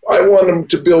 I want them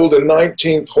to build a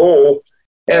 19th hole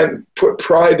and put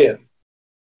pride in,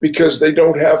 because they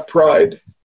don't have pride.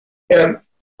 And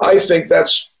I think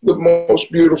that's the most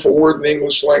beautiful word in the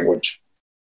English language.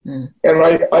 Mm. And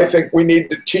I think we need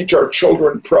to teach our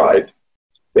children pride.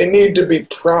 They need to be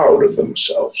proud of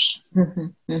themselves. Mm-hmm.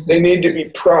 Mm-hmm. They need to be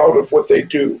proud of what they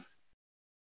do.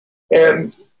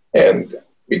 And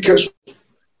because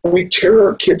we tear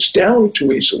our kids down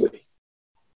too easily.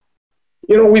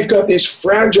 We've got these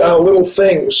fragile little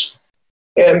things,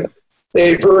 and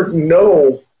they've heard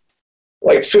no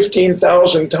like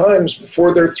 15,000 times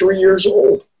before they're 3 years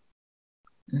old.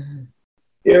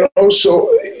 Mm-hmm.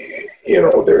 So,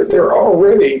 they're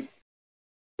already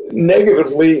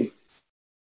negatively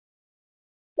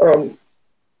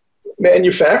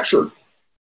manufactured.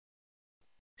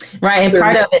 Right. And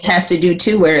part of it has to do,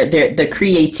 too, where the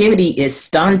creativity is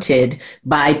stunted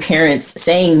by parents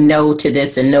saying no to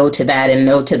this and no to that and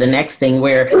no to the next thing,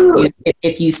 where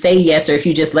if you say yes, or if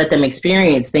you just let them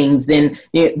experience things, then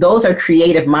those are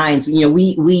creative minds.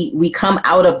 We come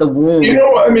out of the womb.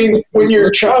 When your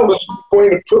child is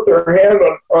going to put their hand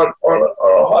on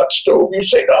a hot stove, you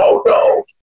say, no,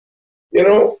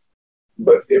 don't.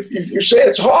 But if you say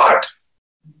it's hot,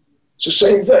 it's the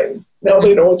same thing. Now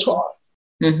they know it's hot.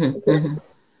 Mm-hmm, okay. Mm-hmm.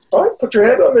 All right, put your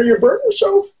hand on there, you burn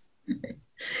yourself. You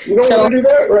don't want to do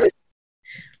that,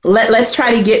 right? Let's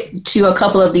try to get to a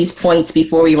couple of these points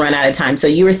before we run out of time. So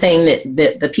you were saying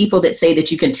that the people that say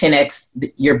that you can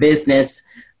 10X your business,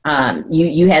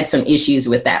 you had some issues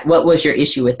with that. What was your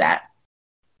issue with that?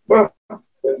 Well,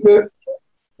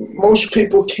 most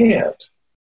people can't,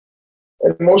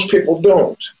 and most people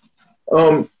don't.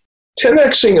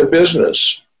 10Xing a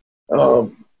business,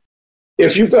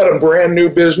 if you've got a brand new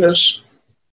business,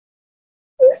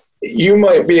 you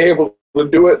might be able to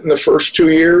do it in the first 2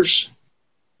 years,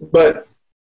 but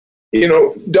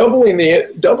doubling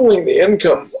the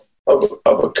income of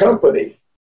a company,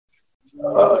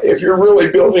 if you're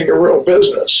really building a real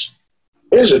business,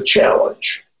 is a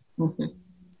challenge. Mm-hmm.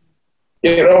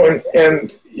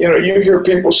 And you hear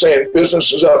people saying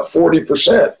business is up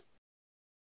 40%.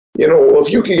 Well, if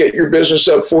you could get your business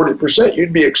up 40%,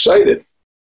 you'd be excited.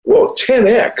 Well,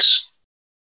 10X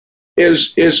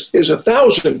is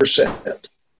 1,000%.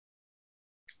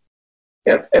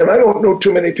 And I don't know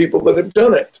too many people that have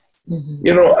done it. Mm-hmm.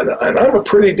 You know, and I'm a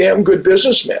pretty damn good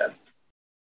businessman.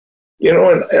 You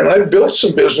know, and I've built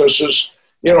some businesses.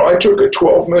 You know, I took a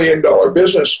 $12 million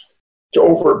business to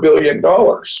over $1 billion.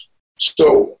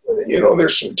 So, you know,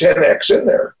 there's some 10X in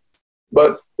there,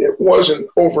 but it wasn't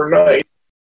overnight,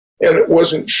 and it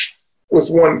wasn't with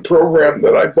one program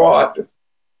that I bought.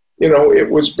 You know, it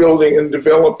was building and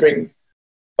developing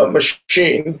a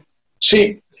machine.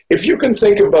 See, if you can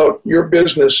think about your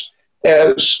business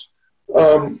as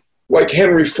like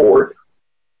Henry Ford,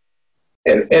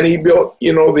 and he built,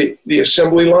 you know, the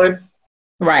assembly line.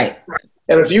 Right.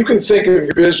 And if you can think of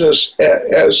your business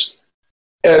as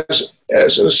an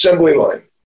assembly line,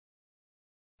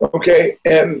 okay,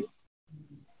 and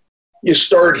you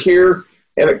start here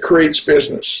and it creates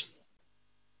business,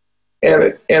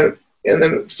 and then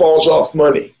it falls off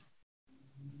money,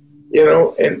 you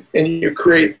know, and you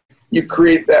create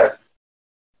that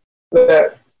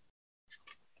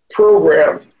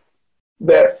program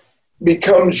that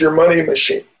becomes your money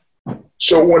machine.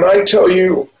 So when I tell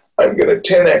you I'm going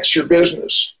to 10X your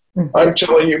business, I'm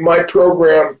telling you my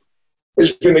program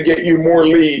is going to get you more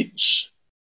leads.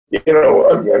 You know,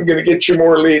 I'm going to get you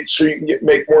more leads so you can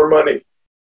make more money.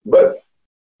 But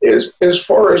as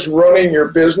far as running your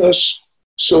business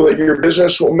so that your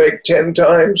business will make 10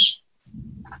 times,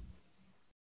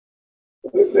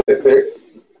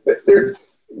 they're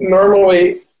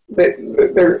normally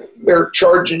they're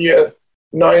charging you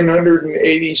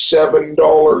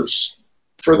 $987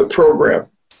 for the program.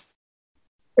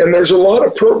 And there's a lot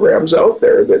of programs out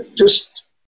there that just,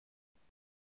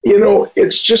 you know,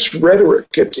 it's just rhetoric.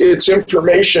 It's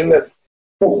information that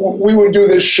we would do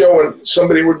this show and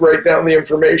somebody would write down the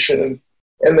information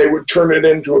and they would turn it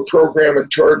into a program and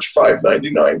charge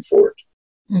 $5.99 for it.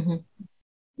 Mm-hmm.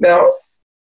 Now,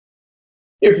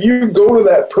 if you go to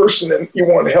that person and you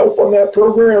want help on that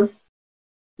program,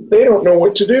 they don't know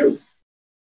what to do.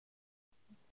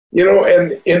 You know,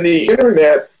 and in the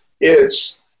internet,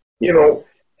 it's, you know,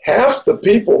 half the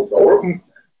people, or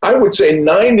I would say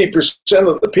 90%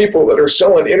 of the people that are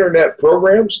selling internet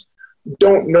programs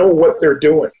don't know what they're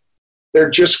doing. They're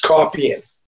just copying.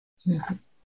 Mm-hmm.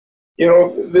 You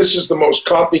know, this is the most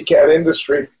copycat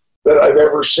industry that I've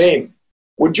ever seen.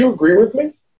 Would you agree with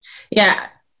me? Yeah,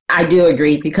 I do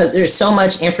agree, because there's so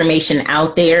much information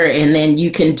out there, and then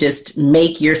you can just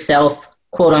make yourself,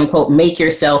 quote unquote, make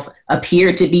yourself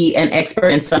appear to be an expert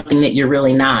in something that you're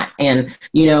really not. And,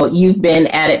 you know, you've been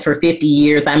at it for 50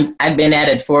 years. I've been at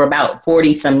it for about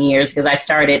 40 some years, because I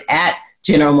started at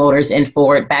General Motors and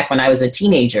Ford back when I was a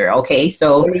teenager. Okay.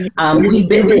 So we've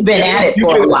been at it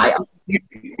for a while.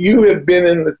 You have been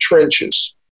in the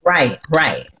trenches. Right.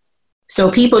 Right. So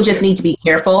people just need to be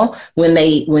careful when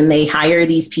they hire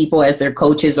these people as their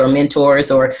coaches or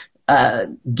mentors or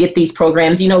get these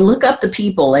programs. You know, look up the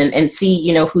people and see,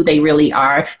 you know, who they really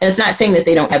are. And it's not saying that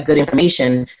they don't have good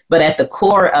information, but at the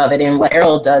core of it, and what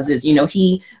Errol does is, you know,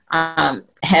 he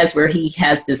has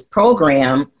this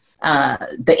program,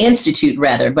 the Institute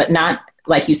rather, but not,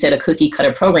 like you said, a cookie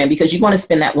cutter program, because you want to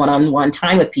spend that one-on-one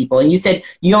time with people. And you said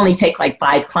you only take like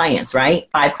 5 clients, right?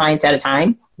 5 clients at a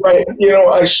time. Right. You know,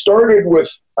 I started when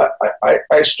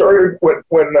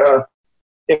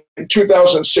in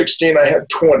 2016, I had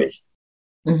 20.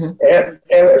 Mm-hmm. And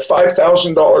at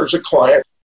 $5,000 a client,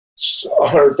 it's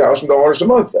 $100,000 a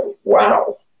month.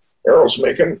 Wow. Errol's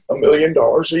making $1 million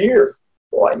a year.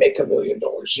 Well, I make $1 million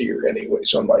a year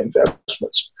anyways on my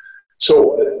investments.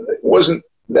 So it wasn't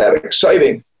that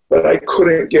exciting, but I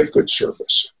couldn't give good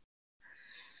service.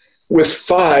 With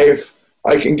 5,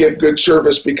 I can give good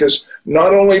service, because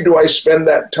not only do I spend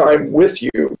that time with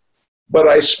you, but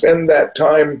I spend that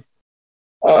time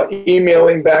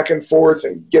emailing back and forth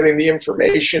and getting the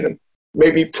information and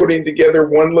maybe putting together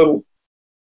one little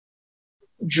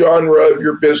genre of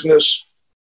your business.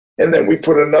 And then we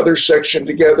put another section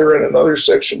together and another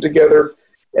section together.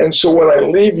 And so when I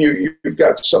leave you, you've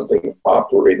got something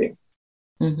operating.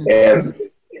 Mm-hmm. And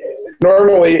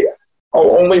normally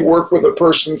I'll only work with a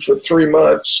person for 3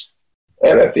 months.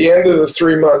 And at the end of the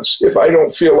 3 months, if I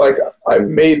don't feel like I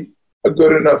made a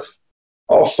good enough,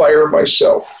 I'll fire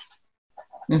myself.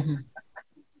 Mm-hmm.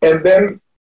 And then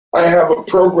I have a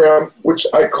program which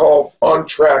I call On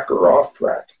Track or Off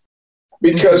Track,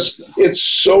 because mm-hmm. it's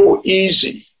so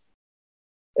easy.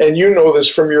 And you know this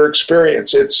from your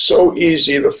experience. It's so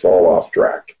easy to fall off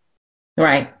track.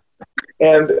 Right.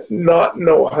 And not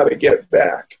know how to get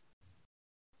back.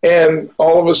 And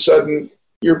all of a sudden,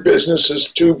 your business is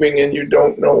tubing and you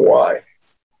don't know why.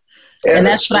 And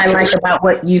that's what I like about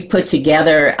what you've put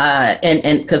together.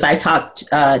 And because I talked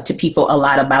to people a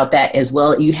lot about that as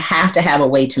well. You have to have a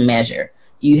way to measure.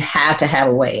 You have to have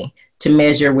a way to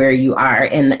measure where you are.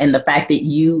 And the fact that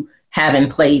you have in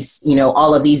place,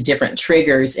 all of these different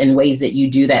triggers and ways that you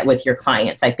do that with your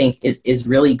clients, I think is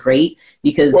really great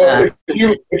because. Well,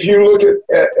 if you look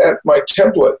at my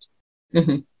template,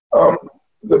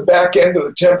 the back end of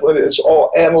the template is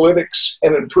all analytics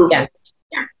and improvement.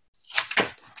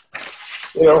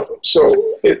 Yeah. So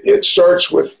it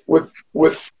starts with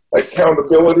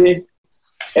accountability,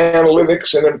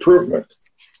 analytics, and improvement.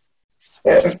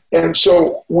 And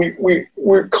so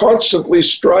we're constantly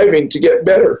striving to get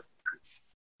better,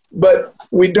 but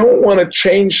we don't want to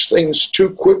change things too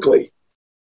quickly.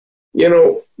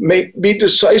 Be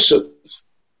decisive,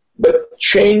 but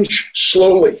change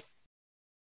slowly.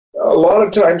 A lot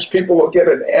of times people will get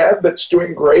an ad that's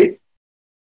doing great,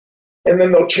 and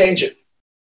then they'll change it.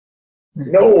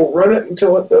 No, we'll run it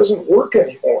until it doesn't work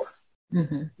anymore.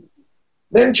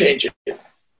 Then change it.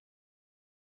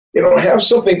 Have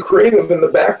something creative in the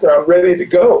background ready to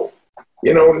go.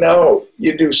 Now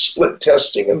you do split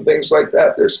testing and things like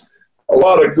that. There's a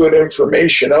lot of good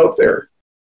information out there.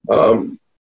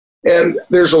 And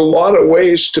there's a lot of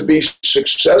ways to be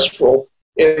successful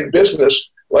in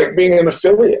business, like being an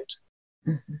affiliate.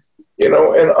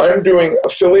 And I'm doing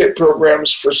affiliate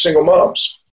programs for single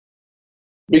moms.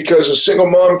 Because a single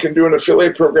mom can do an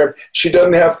affiliate program. She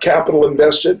doesn't have capital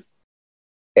invested,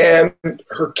 and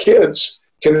her kids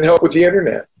can help with the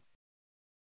internet.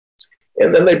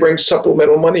 And then they bring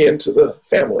supplemental money into the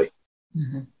family.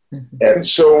 And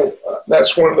so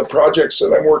that's one of the projects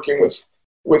that I'm working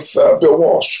with Bill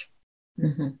Walsh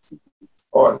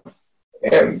on.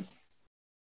 And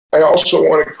I also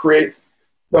want to create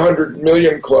the 100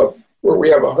 Million Club, where we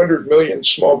have 100 million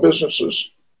small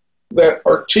businesses that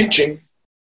are teaching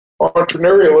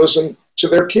entrepreneurialism to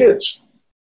their kids.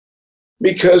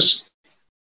 Because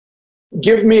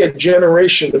give me a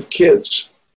generation of kids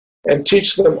and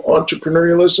teach them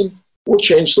entrepreneurialism, we'll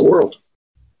change the world.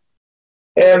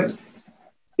 And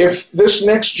if this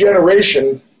next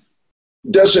generation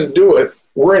doesn't do it,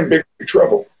 we're in big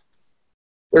trouble.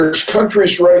 There's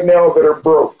countries right now that are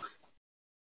broke.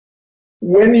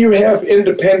 When you have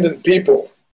independent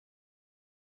people,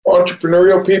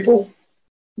 entrepreneurial people,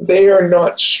 they are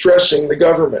not stressing the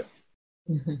government.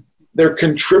 They're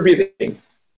contributing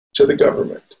to the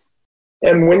government.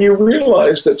 And when you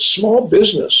realize that small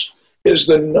business is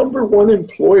the number one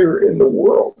employer in the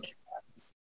world,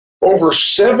 over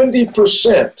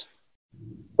 70%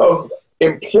 of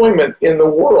employment in the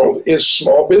world is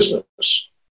small business.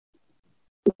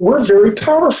 We're very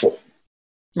powerful.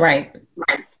 Right.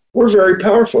 We're very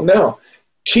powerful. Now,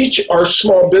 teach our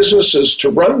small businesses to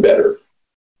run better.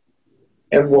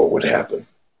 And what would happen?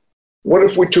 What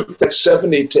if we took that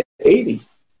 70 to 80?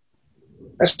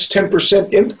 That's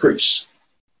 10% increase.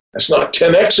 That's not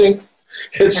 10xing.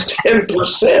 It's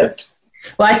 10%.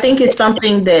 Well, I think it's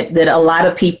something that a lot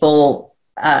of people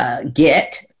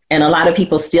get, and a lot of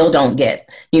people still don't get.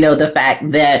 The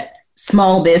fact that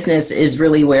small business is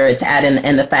really where it's at,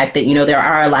 and the fact that, there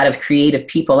are a lot of creative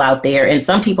people out there, and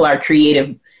some people are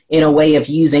creative in a way of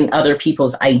using other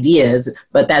people's ideas,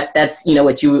 but that's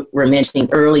what you were mentioning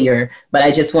earlier. But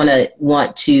I just want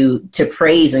to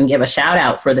praise and give a shout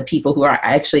out for the people who are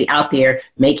actually out there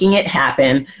making it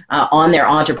happen on their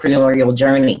entrepreneurial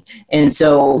journey. And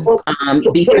so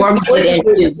before we get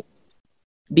into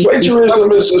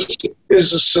plagiarism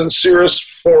is the sincerest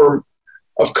form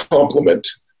of compliment.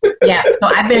 Yeah, so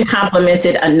I've been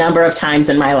complimented a number of times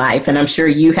in my life, and I'm sure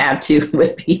you have too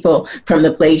with people from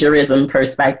the plagiarism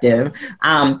perspective.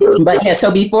 But yeah,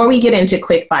 so before we get into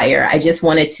quickfire, I just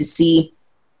wanted to see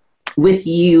with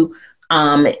you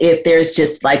if there's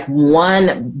just like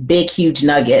one big, huge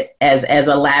nugget as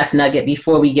a last nugget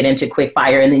before we get into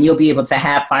quickfire, and then you'll be able to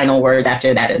have final words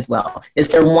after that as well. Is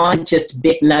there one just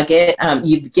big nugget?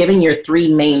 You've given your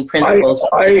three main principles.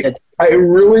 I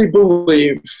really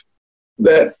believe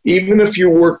that even if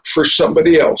you work for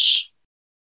somebody else,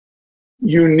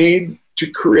 you need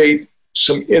to create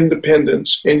some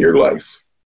independence in your life,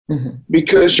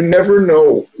 because you never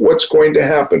know what's going to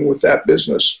happen with that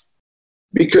business,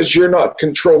 because you're not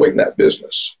controlling that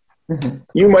business.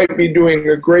 You might be doing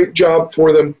a great job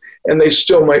for them and they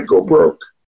still might go broke.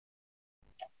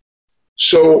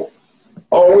 So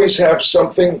always have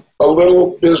something, a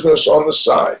little business on the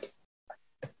side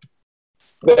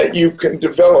that you can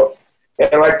develop.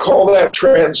 And I call that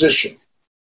transition.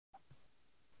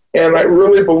 And I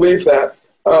really believe that.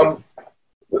 The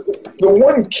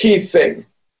one key thing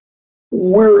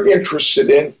we're interested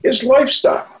in is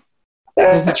lifestyle.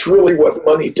 That's really what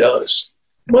money does.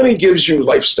 Money gives you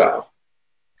lifestyle.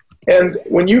 And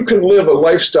when you can live a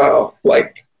lifestyle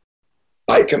like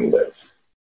I can live,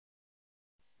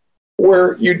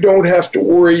 where you don't have to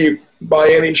worry, you buy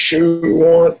any shoe you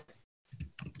want,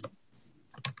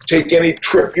 take any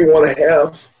trip you want to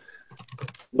have,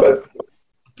 but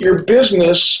your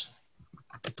business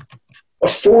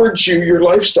affords you your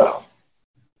lifestyle.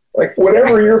 Like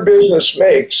whatever your business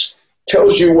makes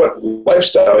tells you what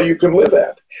lifestyle you can live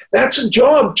at. That's a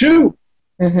job too.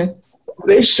 Mm-hmm.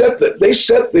 They set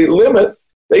the limit.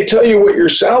 They tell you what your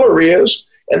salary is,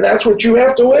 and that's what you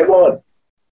have to live on.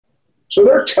 So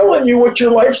they're telling you what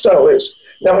your lifestyle is.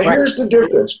 Now, here's the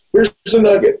difference. Here's the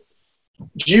nugget.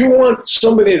 Do you want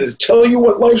somebody to tell you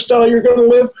what lifestyle you're going to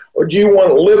live, or do you want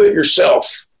to live it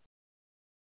yourself?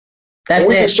 That's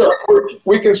it.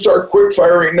 We can start quick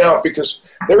firing now because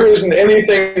there isn't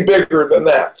anything bigger than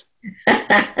that.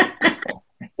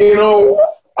 You know,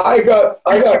 I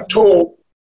got told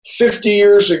 50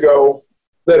 years ago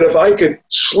that if I could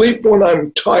sleep when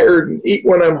I'm tired and eat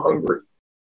when I'm hungry,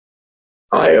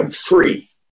 I am free.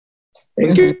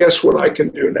 And guess what I can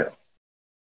do now?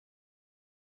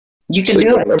 You can sleep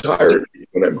do when it. I'm tired,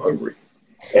 when I'm hungry.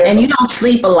 And you don't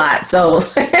sleep a lot, so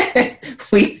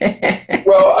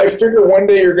well, I figure one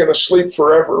day you're going to sleep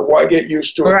forever. Why get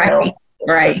used to it now?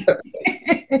 Right.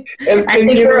 and I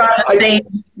think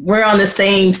we're on the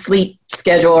same sleep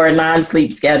schedule or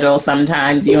non-sleep schedule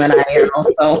sometimes, you and I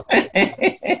also.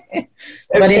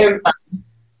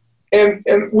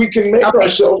 And we can make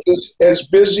ourselves as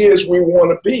busy as we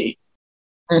want to be.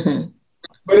 Mm-hmm.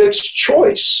 But it's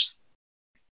choice.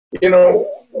 You know,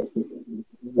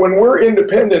 when we're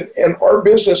independent and our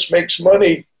business makes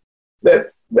money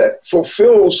that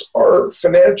fulfills our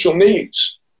financial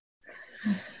needs,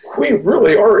 we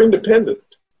really are independent.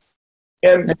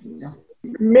 And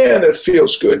man, it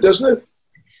feels good, doesn't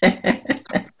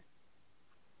it?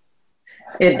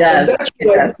 It does.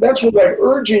 That's what I'm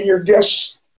urging your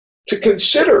guests to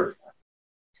consider.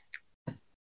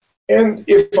 And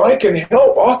if I can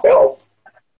help, I'll help.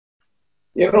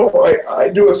 You know, I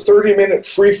do a 30-minute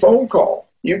free phone call.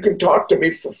 You can talk to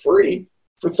me for free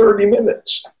for 30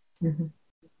 minutes. Mm-hmm.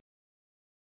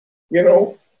 You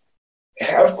know,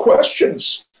 have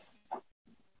questions.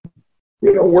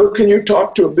 You know, where can you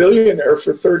talk to a billionaire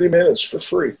for 30 minutes for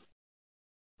free?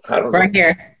 I don't know.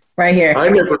 Right here.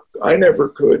 I never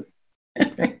could.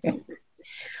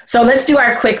 So let's do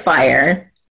our quick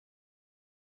fire.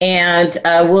 And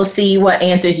we'll see what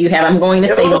answers you have. I'm going to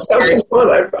say that's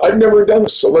fun. I've never done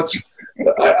this. So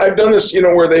I've done this, you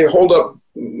know, where they hold up,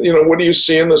 you know, what do you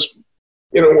see in this,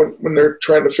 you know, when they're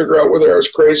trying to figure out whether I was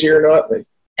crazy or not.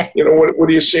 You know, what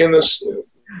do you see in this?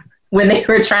 When they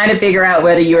were trying to figure out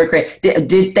whether you were crazy,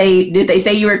 did they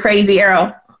say you were crazy,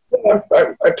 Errol? Yeah,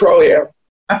 I probably am.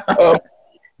 But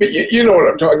you know what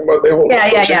I'm talking about. They hold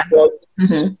Yeah.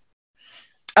 Mm-hmm.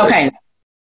 Okay.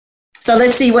 So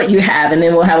let's see what you have, and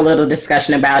then we'll have a little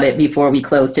discussion about it before we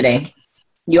close today.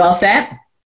 You all set?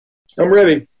 I'm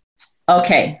ready.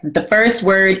 Okay. The first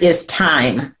word is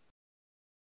time.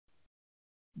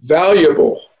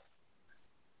 Valuable.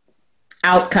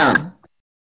 Outcome.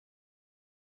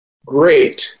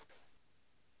 Great.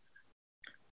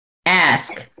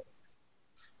 Ask.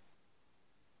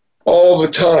 All the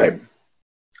time.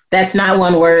 That's not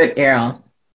one word, Errol.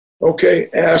 Okay.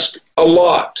 Ask a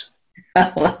lot.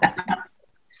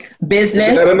 Business.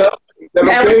 Is that enough? Is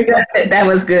that okay? That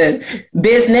was good.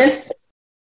 Business.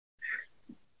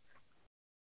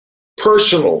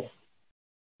 Personal.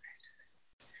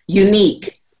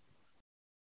 Unique.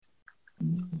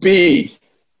 Be.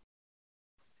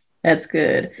 That's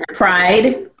good.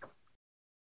 Pride.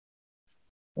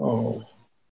 Oh,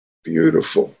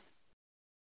 beautiful.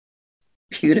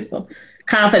 Beautiful.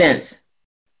 Confidence.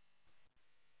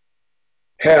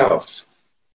 Have.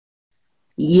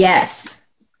 Yes.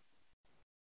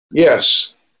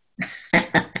 Yes.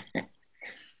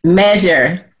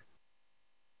 Measure.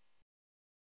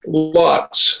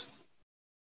 Lots.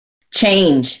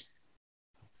 Change.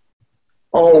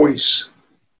 Always.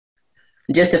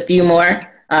 Just a few more.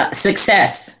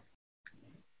 Success.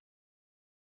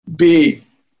 Be.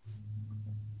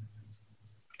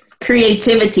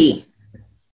 Creativity.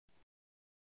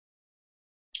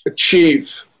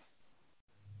 Achieve.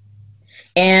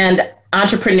 And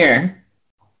entrepreneur.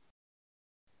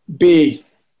 Be.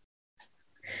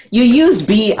 You use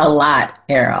be a lot,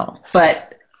 Errol,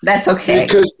 but that's okay.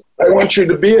 Because I want you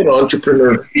to be an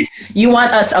entrepreneur. You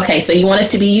want us, okay, so you want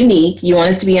us to be unique. You want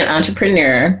us to be an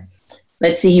entrepreneur.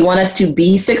 Let's see, you want us to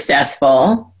be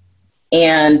successful.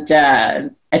 And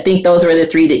I think those were the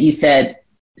three that you said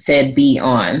be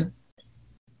on.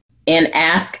 and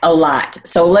ask a lot.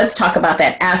 So let's talk about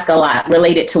that. Ask a lot.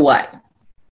 Related to what?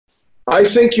 I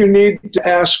think you need to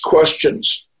ask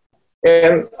questions.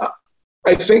 And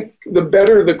I think the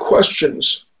better the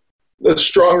questions, the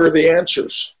stronger the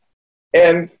answers.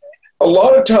 And a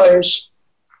lot of times,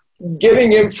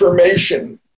 getting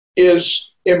information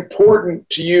is important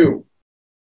to you.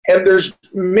 And there's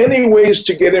many ways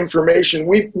to get information.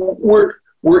 We're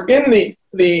in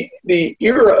the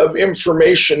era of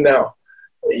information now.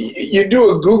 You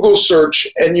do a Google search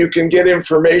and you can get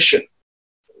information,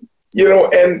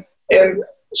 and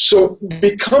so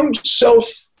become self-taught.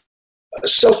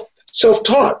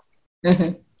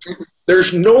 Mm-hmm.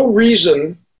 There's no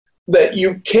reason that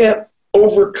you can't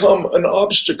overcome an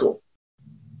obstacle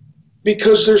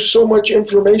because there's so much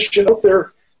information out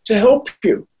there to help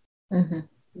you. Mm-hmm.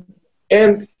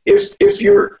 And if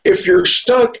you're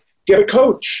stuck, get a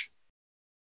coach.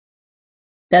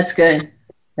 That's good.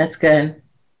 That's good.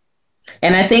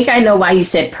 And I think I know why you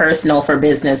said personal for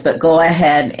business, but go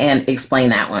ahead and explain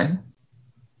that one.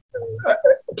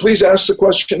 Please ask the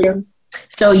question again.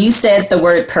 So you said the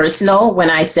word personal when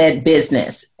I said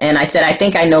business. And I said, I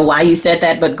think I know why you said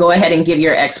that, but go ahead and give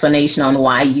your explanation on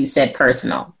why you said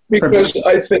personal. Because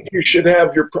I think you should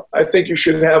have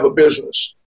a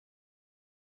business.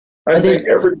 I think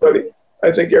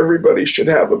everybody should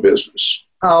have a business.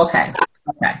 Oh, okay.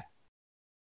 Okay.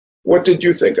 What did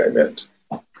you think I meant?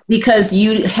 Because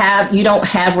you don't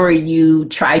have where you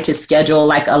try to schedule,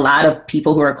 like a lot of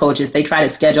people who are coaches, they try to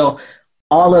schedule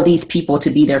all of these people to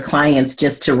be their clients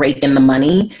just to rake in the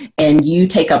money. And you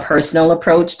take a personal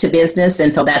approach to business.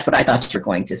 And so that's what I thought you were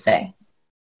going to say.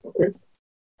 Okay.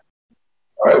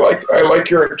 I like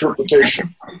your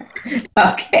interpretation.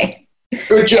 Okay.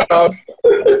 Good job.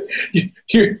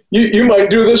 You might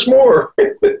do this more.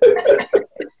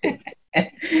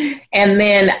 And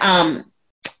then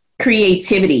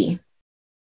creativity.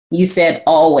 You said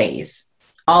always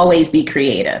be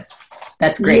creative.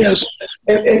 That's great. Yes.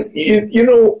 And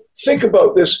think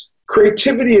about this.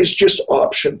 Creativity is just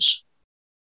options.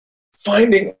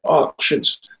 Finding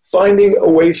options. Finding a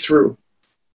way through.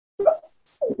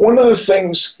 One of the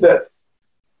things that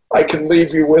I can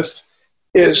leave you with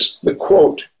is the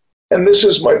quote, and this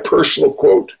is my personal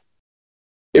quote.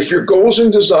 If your goals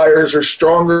and desires are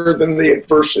stronger than the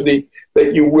adversity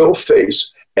that you will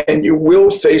face, and you will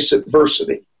face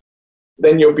adversity,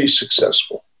 then you'll be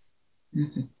successful.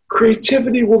 Mm-hmm.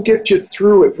 Creativity will get you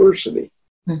through adversity.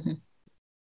 Mm-hmm.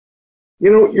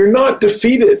 You're not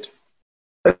defeated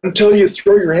until you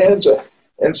throw your hands up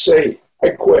and say, I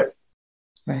quit.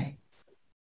 Right.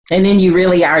 And then you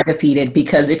really are defeated,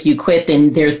 because if you quit,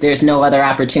 then there's no other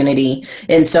opportunity.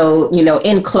 And so,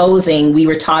 in closing, we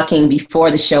were talking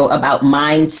before the show about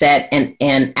mindset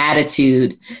and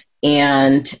attitude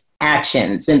and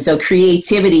actions. And so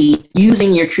creativity,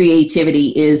 using your creativity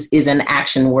is an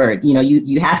action word.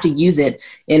 You have to use it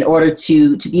in order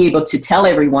to be able to tell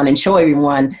everyone and show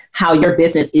everyone how your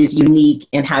business is unique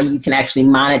and how you can actually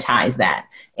monetize that.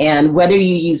 And whether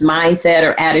you use mindset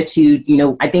or attitude,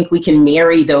 I think we can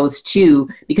marry those two,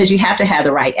 because you have to have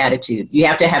the right attitude. You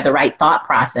have to have the right thought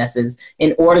processes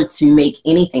in order to make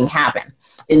anything happen.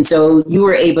 And so you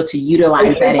were able to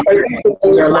utilize that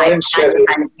in your life.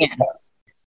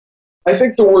 I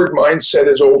think the word mindset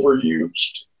is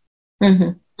overused.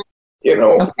 Mm-hmm.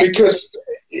 Okay. Because,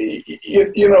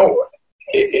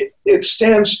 it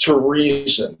stands to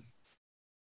reason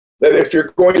that if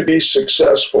you're going to be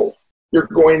successful, you're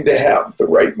going to have the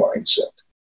right mindset.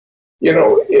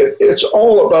 It's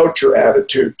all about your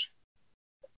attitude.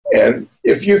 And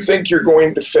if you think you're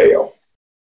going to fail,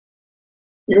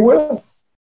 you will.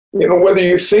 Whether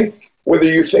you think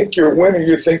you're win or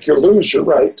you think you lose, you're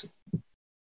right.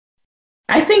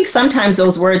 I think sometimes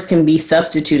those words can be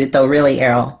substituted, though, really,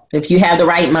 Errol. If you have the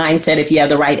right mindset, if you have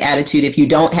the right attitude, if you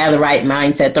don't have the right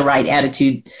mindset, the right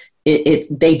attitude,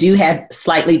 they do have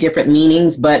slightly different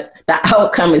meanings, but the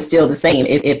outcome is still the same.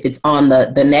 If it's on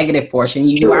the negative portion,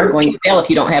 you are going to fail if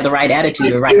you don't have the right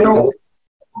attitude or right mindset.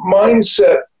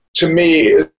 Mindset to me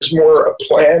is more a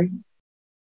plan.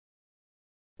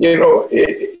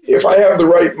 If I have the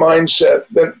right mindset,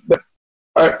 then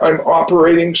I'm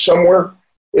operating somewhere.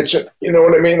 You know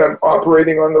what I mean? I'm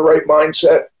operating on the right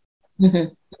mindset.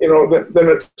 Mm-hmm. Then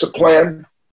it's a plan.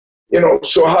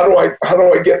 So how do I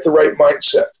get the right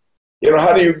mindset?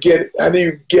 How do you get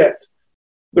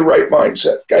the right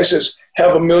mindset? Guy says,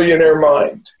 have a millionaire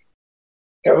mind.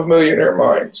 Have a millionaire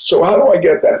mind. So how do I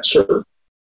get that, sir?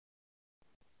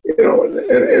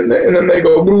 And then they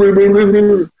go,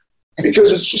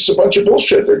 because it's just a bunch of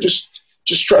bullshit. They're just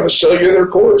trying to sell you their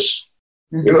course.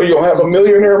 Mm-hmm. You'll have a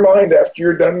millionaire mind after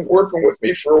you're done working with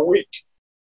me for a week.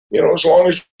 As long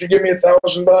as you give me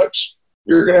 $1,000,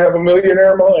 you're going to have a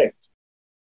millionaire mind.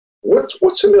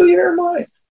 What's a millionaire mind?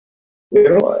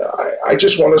 I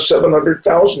just want a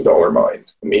 $700,000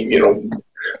 mind. I mean,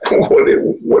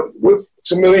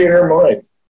 what's a millionaire mind?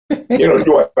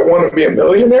 Do I want to be a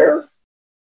millionaire?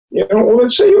 Well, then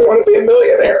say you want to be a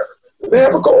millionaire. They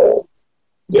have a goal.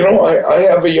 I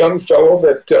have a young fellow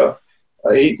that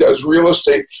he does real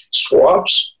estate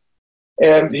swaps,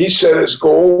 and he set his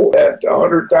goal at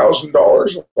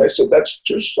 $100,000. I said, that's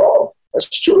too small.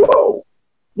 That's too low.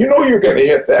 You're going to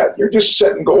hit that. You're just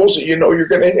setting goals that you're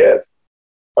going to hit.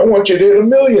 I want you to hit $1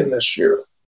 million this year.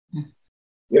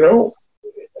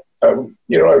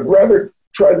 I'd rather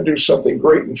try to do something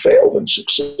great and fail than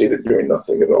succeed at doing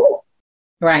nothing at all.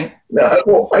 Right.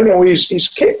 Now, I know he's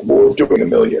capable of doing $1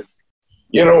 million.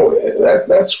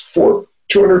 That's for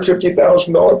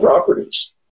 $250,000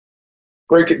 properties.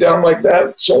 Break it down like that.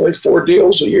 It's only 4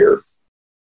 deals a year.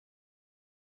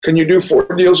 Can you do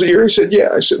 4 deals a year? He said, yeah.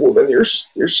 I said, well, then you're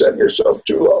setting yourself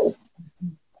too low.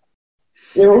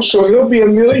 So he'll be a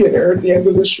millionaire at the end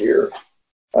of this year.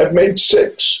 I've made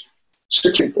 6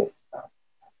 people.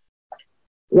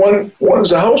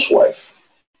 One's a housewife.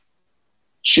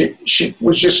 She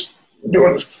was just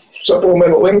doing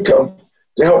supplemental income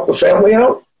to help the family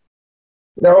out.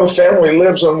 Now the family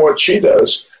lives on what she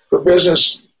does. Her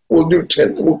business will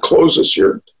close this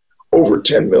year over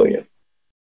 $10 million.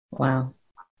 Wow.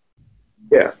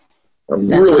 Yeah. I'm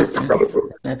That's really awesome. proud of her.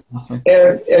 That's awesome.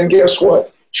 And guess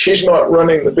what? She's not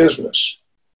running the business.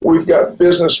 We've got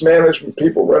business management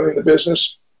people running the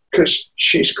business because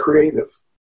she's creative.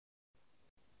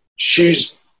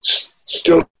 She's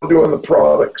still doing the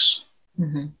products,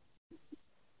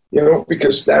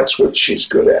 because that's what she's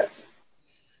good at.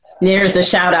 There's a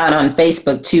shout out on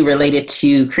Facebook too, related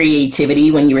to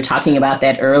creativity when you were talking about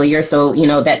that earlier. So,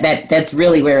 that's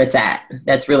really where it's at.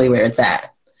 That's really where it's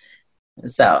at.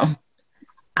 So,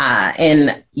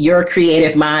 and your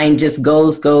creative mind just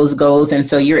goes. And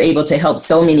so you're able to help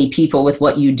so many people with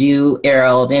what you do,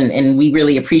 Errol. And we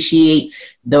really appreciate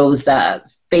those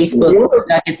Facebook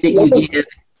nuggets that you give.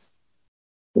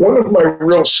 One of my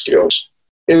real skills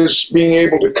is being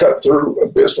able to cut through a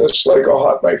business like a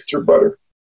hot knife through butter.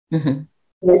 Mm-hmm.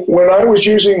 When I was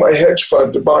using my hedge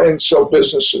fund to buy and sell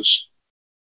businesses,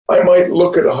 I might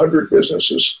look at 100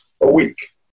 businesses a week.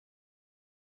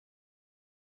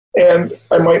 And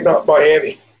I might not buy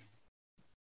any.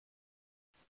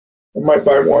 I might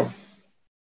buy one.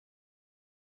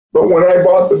 But when I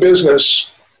bought the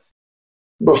business,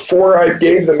 before I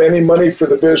gave them any money for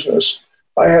the business,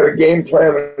 I had a game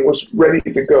plan and was ready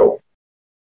to go.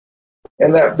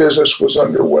 And that business was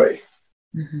underway.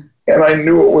 Mm-hmm. And I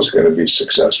knew it was going to be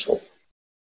successful.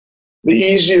 The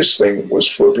easiest thing was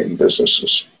flipping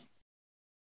businesses.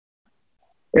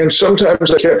 And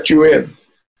sometimes I kept you in.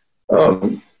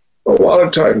 A lot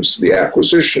of times the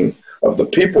acquisition of the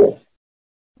people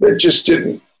that just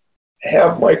didn't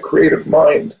have my creative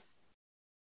mind,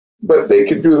 but they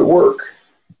could do the work.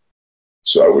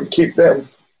 So I would keep them.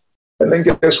 And then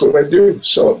guess what I do?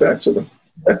 Sell it back to them.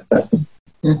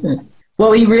 Mm-hmm.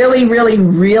 Well, we really, really,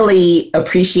 really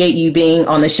appreciate you being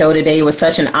on the show today. It was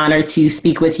such an honor to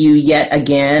speak with you yet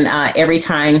again. Every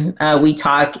time we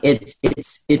talk, it's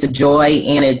a joy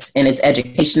and it's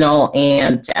educational,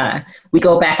 and we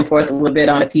go back and forth a little bit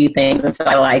on a few things, and so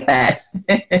I like that.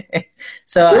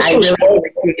 So I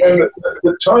really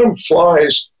the time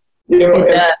flies,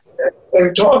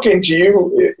 and talking to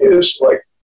you is like,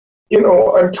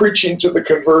 I'm preaching to the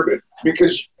converted,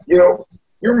 because your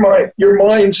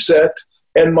mindset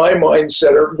and my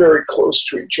mindset are very close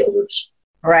to each other's.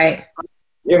 Right.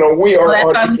 We are.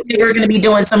 Well, we're going to be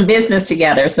doing some business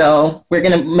together, so we're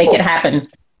going to make it happen.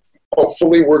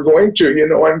 Hopefully, we're going to.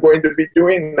 I'm going to be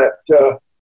doing that.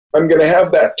 I'm going to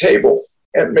have that table,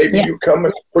 and maybe you come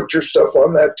and put your stuff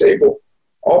on that table.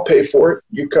 I'll pay for it.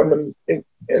 You come and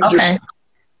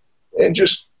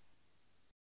just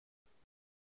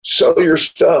sell your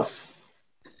stuff.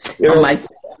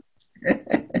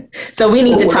 So we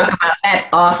need to talk about that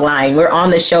offline. We're on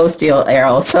the show still,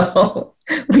 Errol, so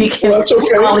we can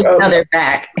call each other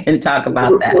back and talk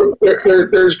about that.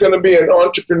 There's going to be an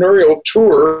entrepreneurial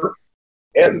tour,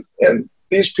 and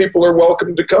these people are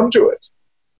welcome to come to it.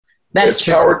 It's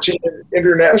true. Power Team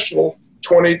International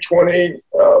 2020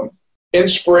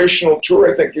 Inspirational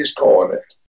Tour, I think he's calling it.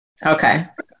 Okay. And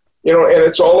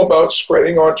it's all about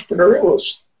spreading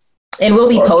entrepreneurialism. And we'll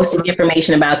be posting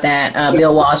information about that.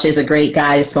 Bill Walsh is a great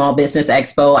guy, Small Business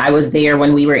Expo. I was there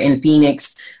when we were in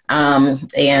Phoenix,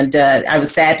 and I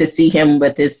was sad to see him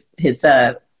with his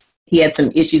he had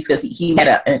some issues because he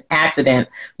had an accident,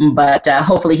 but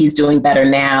hopefully he's doing better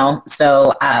now.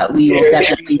 So we will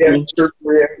definitely he had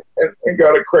surgery and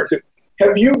got it corrected.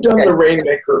 Have you done the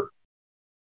Rainmaker?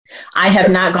 I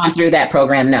have not gone through that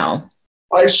program, no.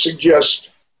 I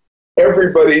suggest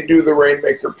everybody do the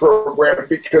Rainmaker program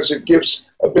because it gives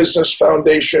a business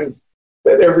foundation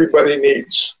that everybody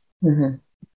needs. Mm-hmm.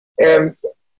 And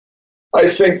I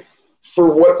think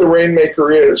for what the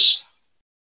Rainmaker is,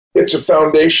 it's a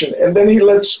foundation. And then he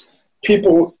lets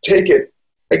people take it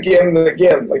again and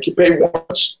again. Like you pay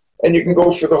once and you can go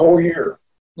for the whole year.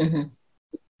 Mm-hmm.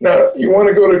 Now, you want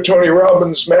to go to Tony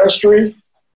Robbins Mastery,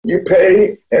 you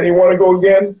pay, and you want to go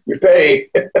again, you pay.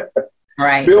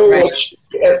 Right. Bill lets you,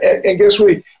 and guess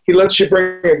what? He lets you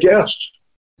bring a guest.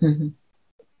 Mm-hmm.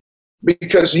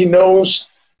 Because he knows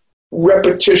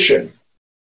repetition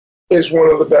is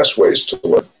one of the best ways to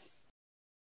learn.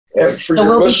 And for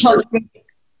your listeners,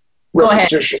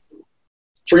 repetition.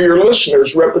 For your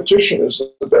listeners, repetition is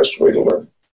the best way to learn.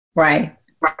 Right.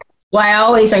 Well, I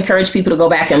always encourage people to go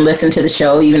back and listen to the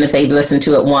show, even if they've listened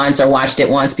to it once or watched it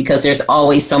once, because there's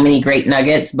always so many great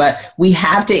nuggets. But we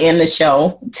have to end the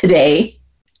show today.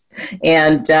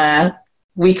 And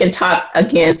we can talk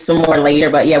again some more later.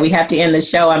 But yeah, we have to end the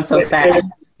show. I'm so sad.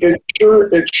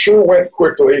 It sure went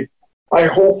quickly. I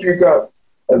hope you got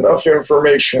enough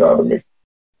information out of me.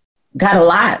 Got a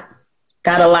lot.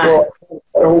 Well,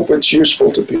 I hope it's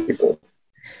useful to people.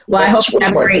 Well, I hope you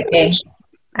have a great day.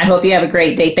 I hope you have a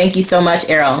great day. Thank you so much,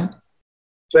 Errol.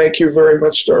 Thank you very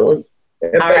much, darling.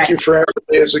 And thank you for having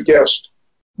me as a guest.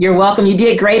 You're welcome. You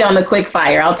did great on the quick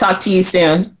fire. I'll talk to you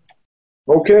soon.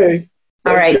 Okay.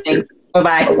 All right. Thanks.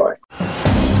 Bye-bye. Bye-bye.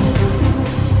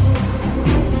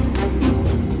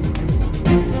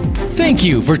 Thank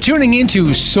you for tuning in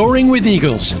to Soaring with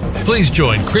Eagles. Please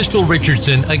join Crystal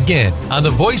Richardson again on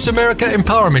the Voice America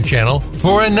Empowerment Channel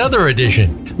for another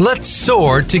edition. Let's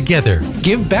soar together,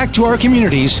 give back to our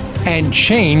communities, and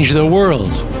change the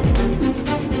world.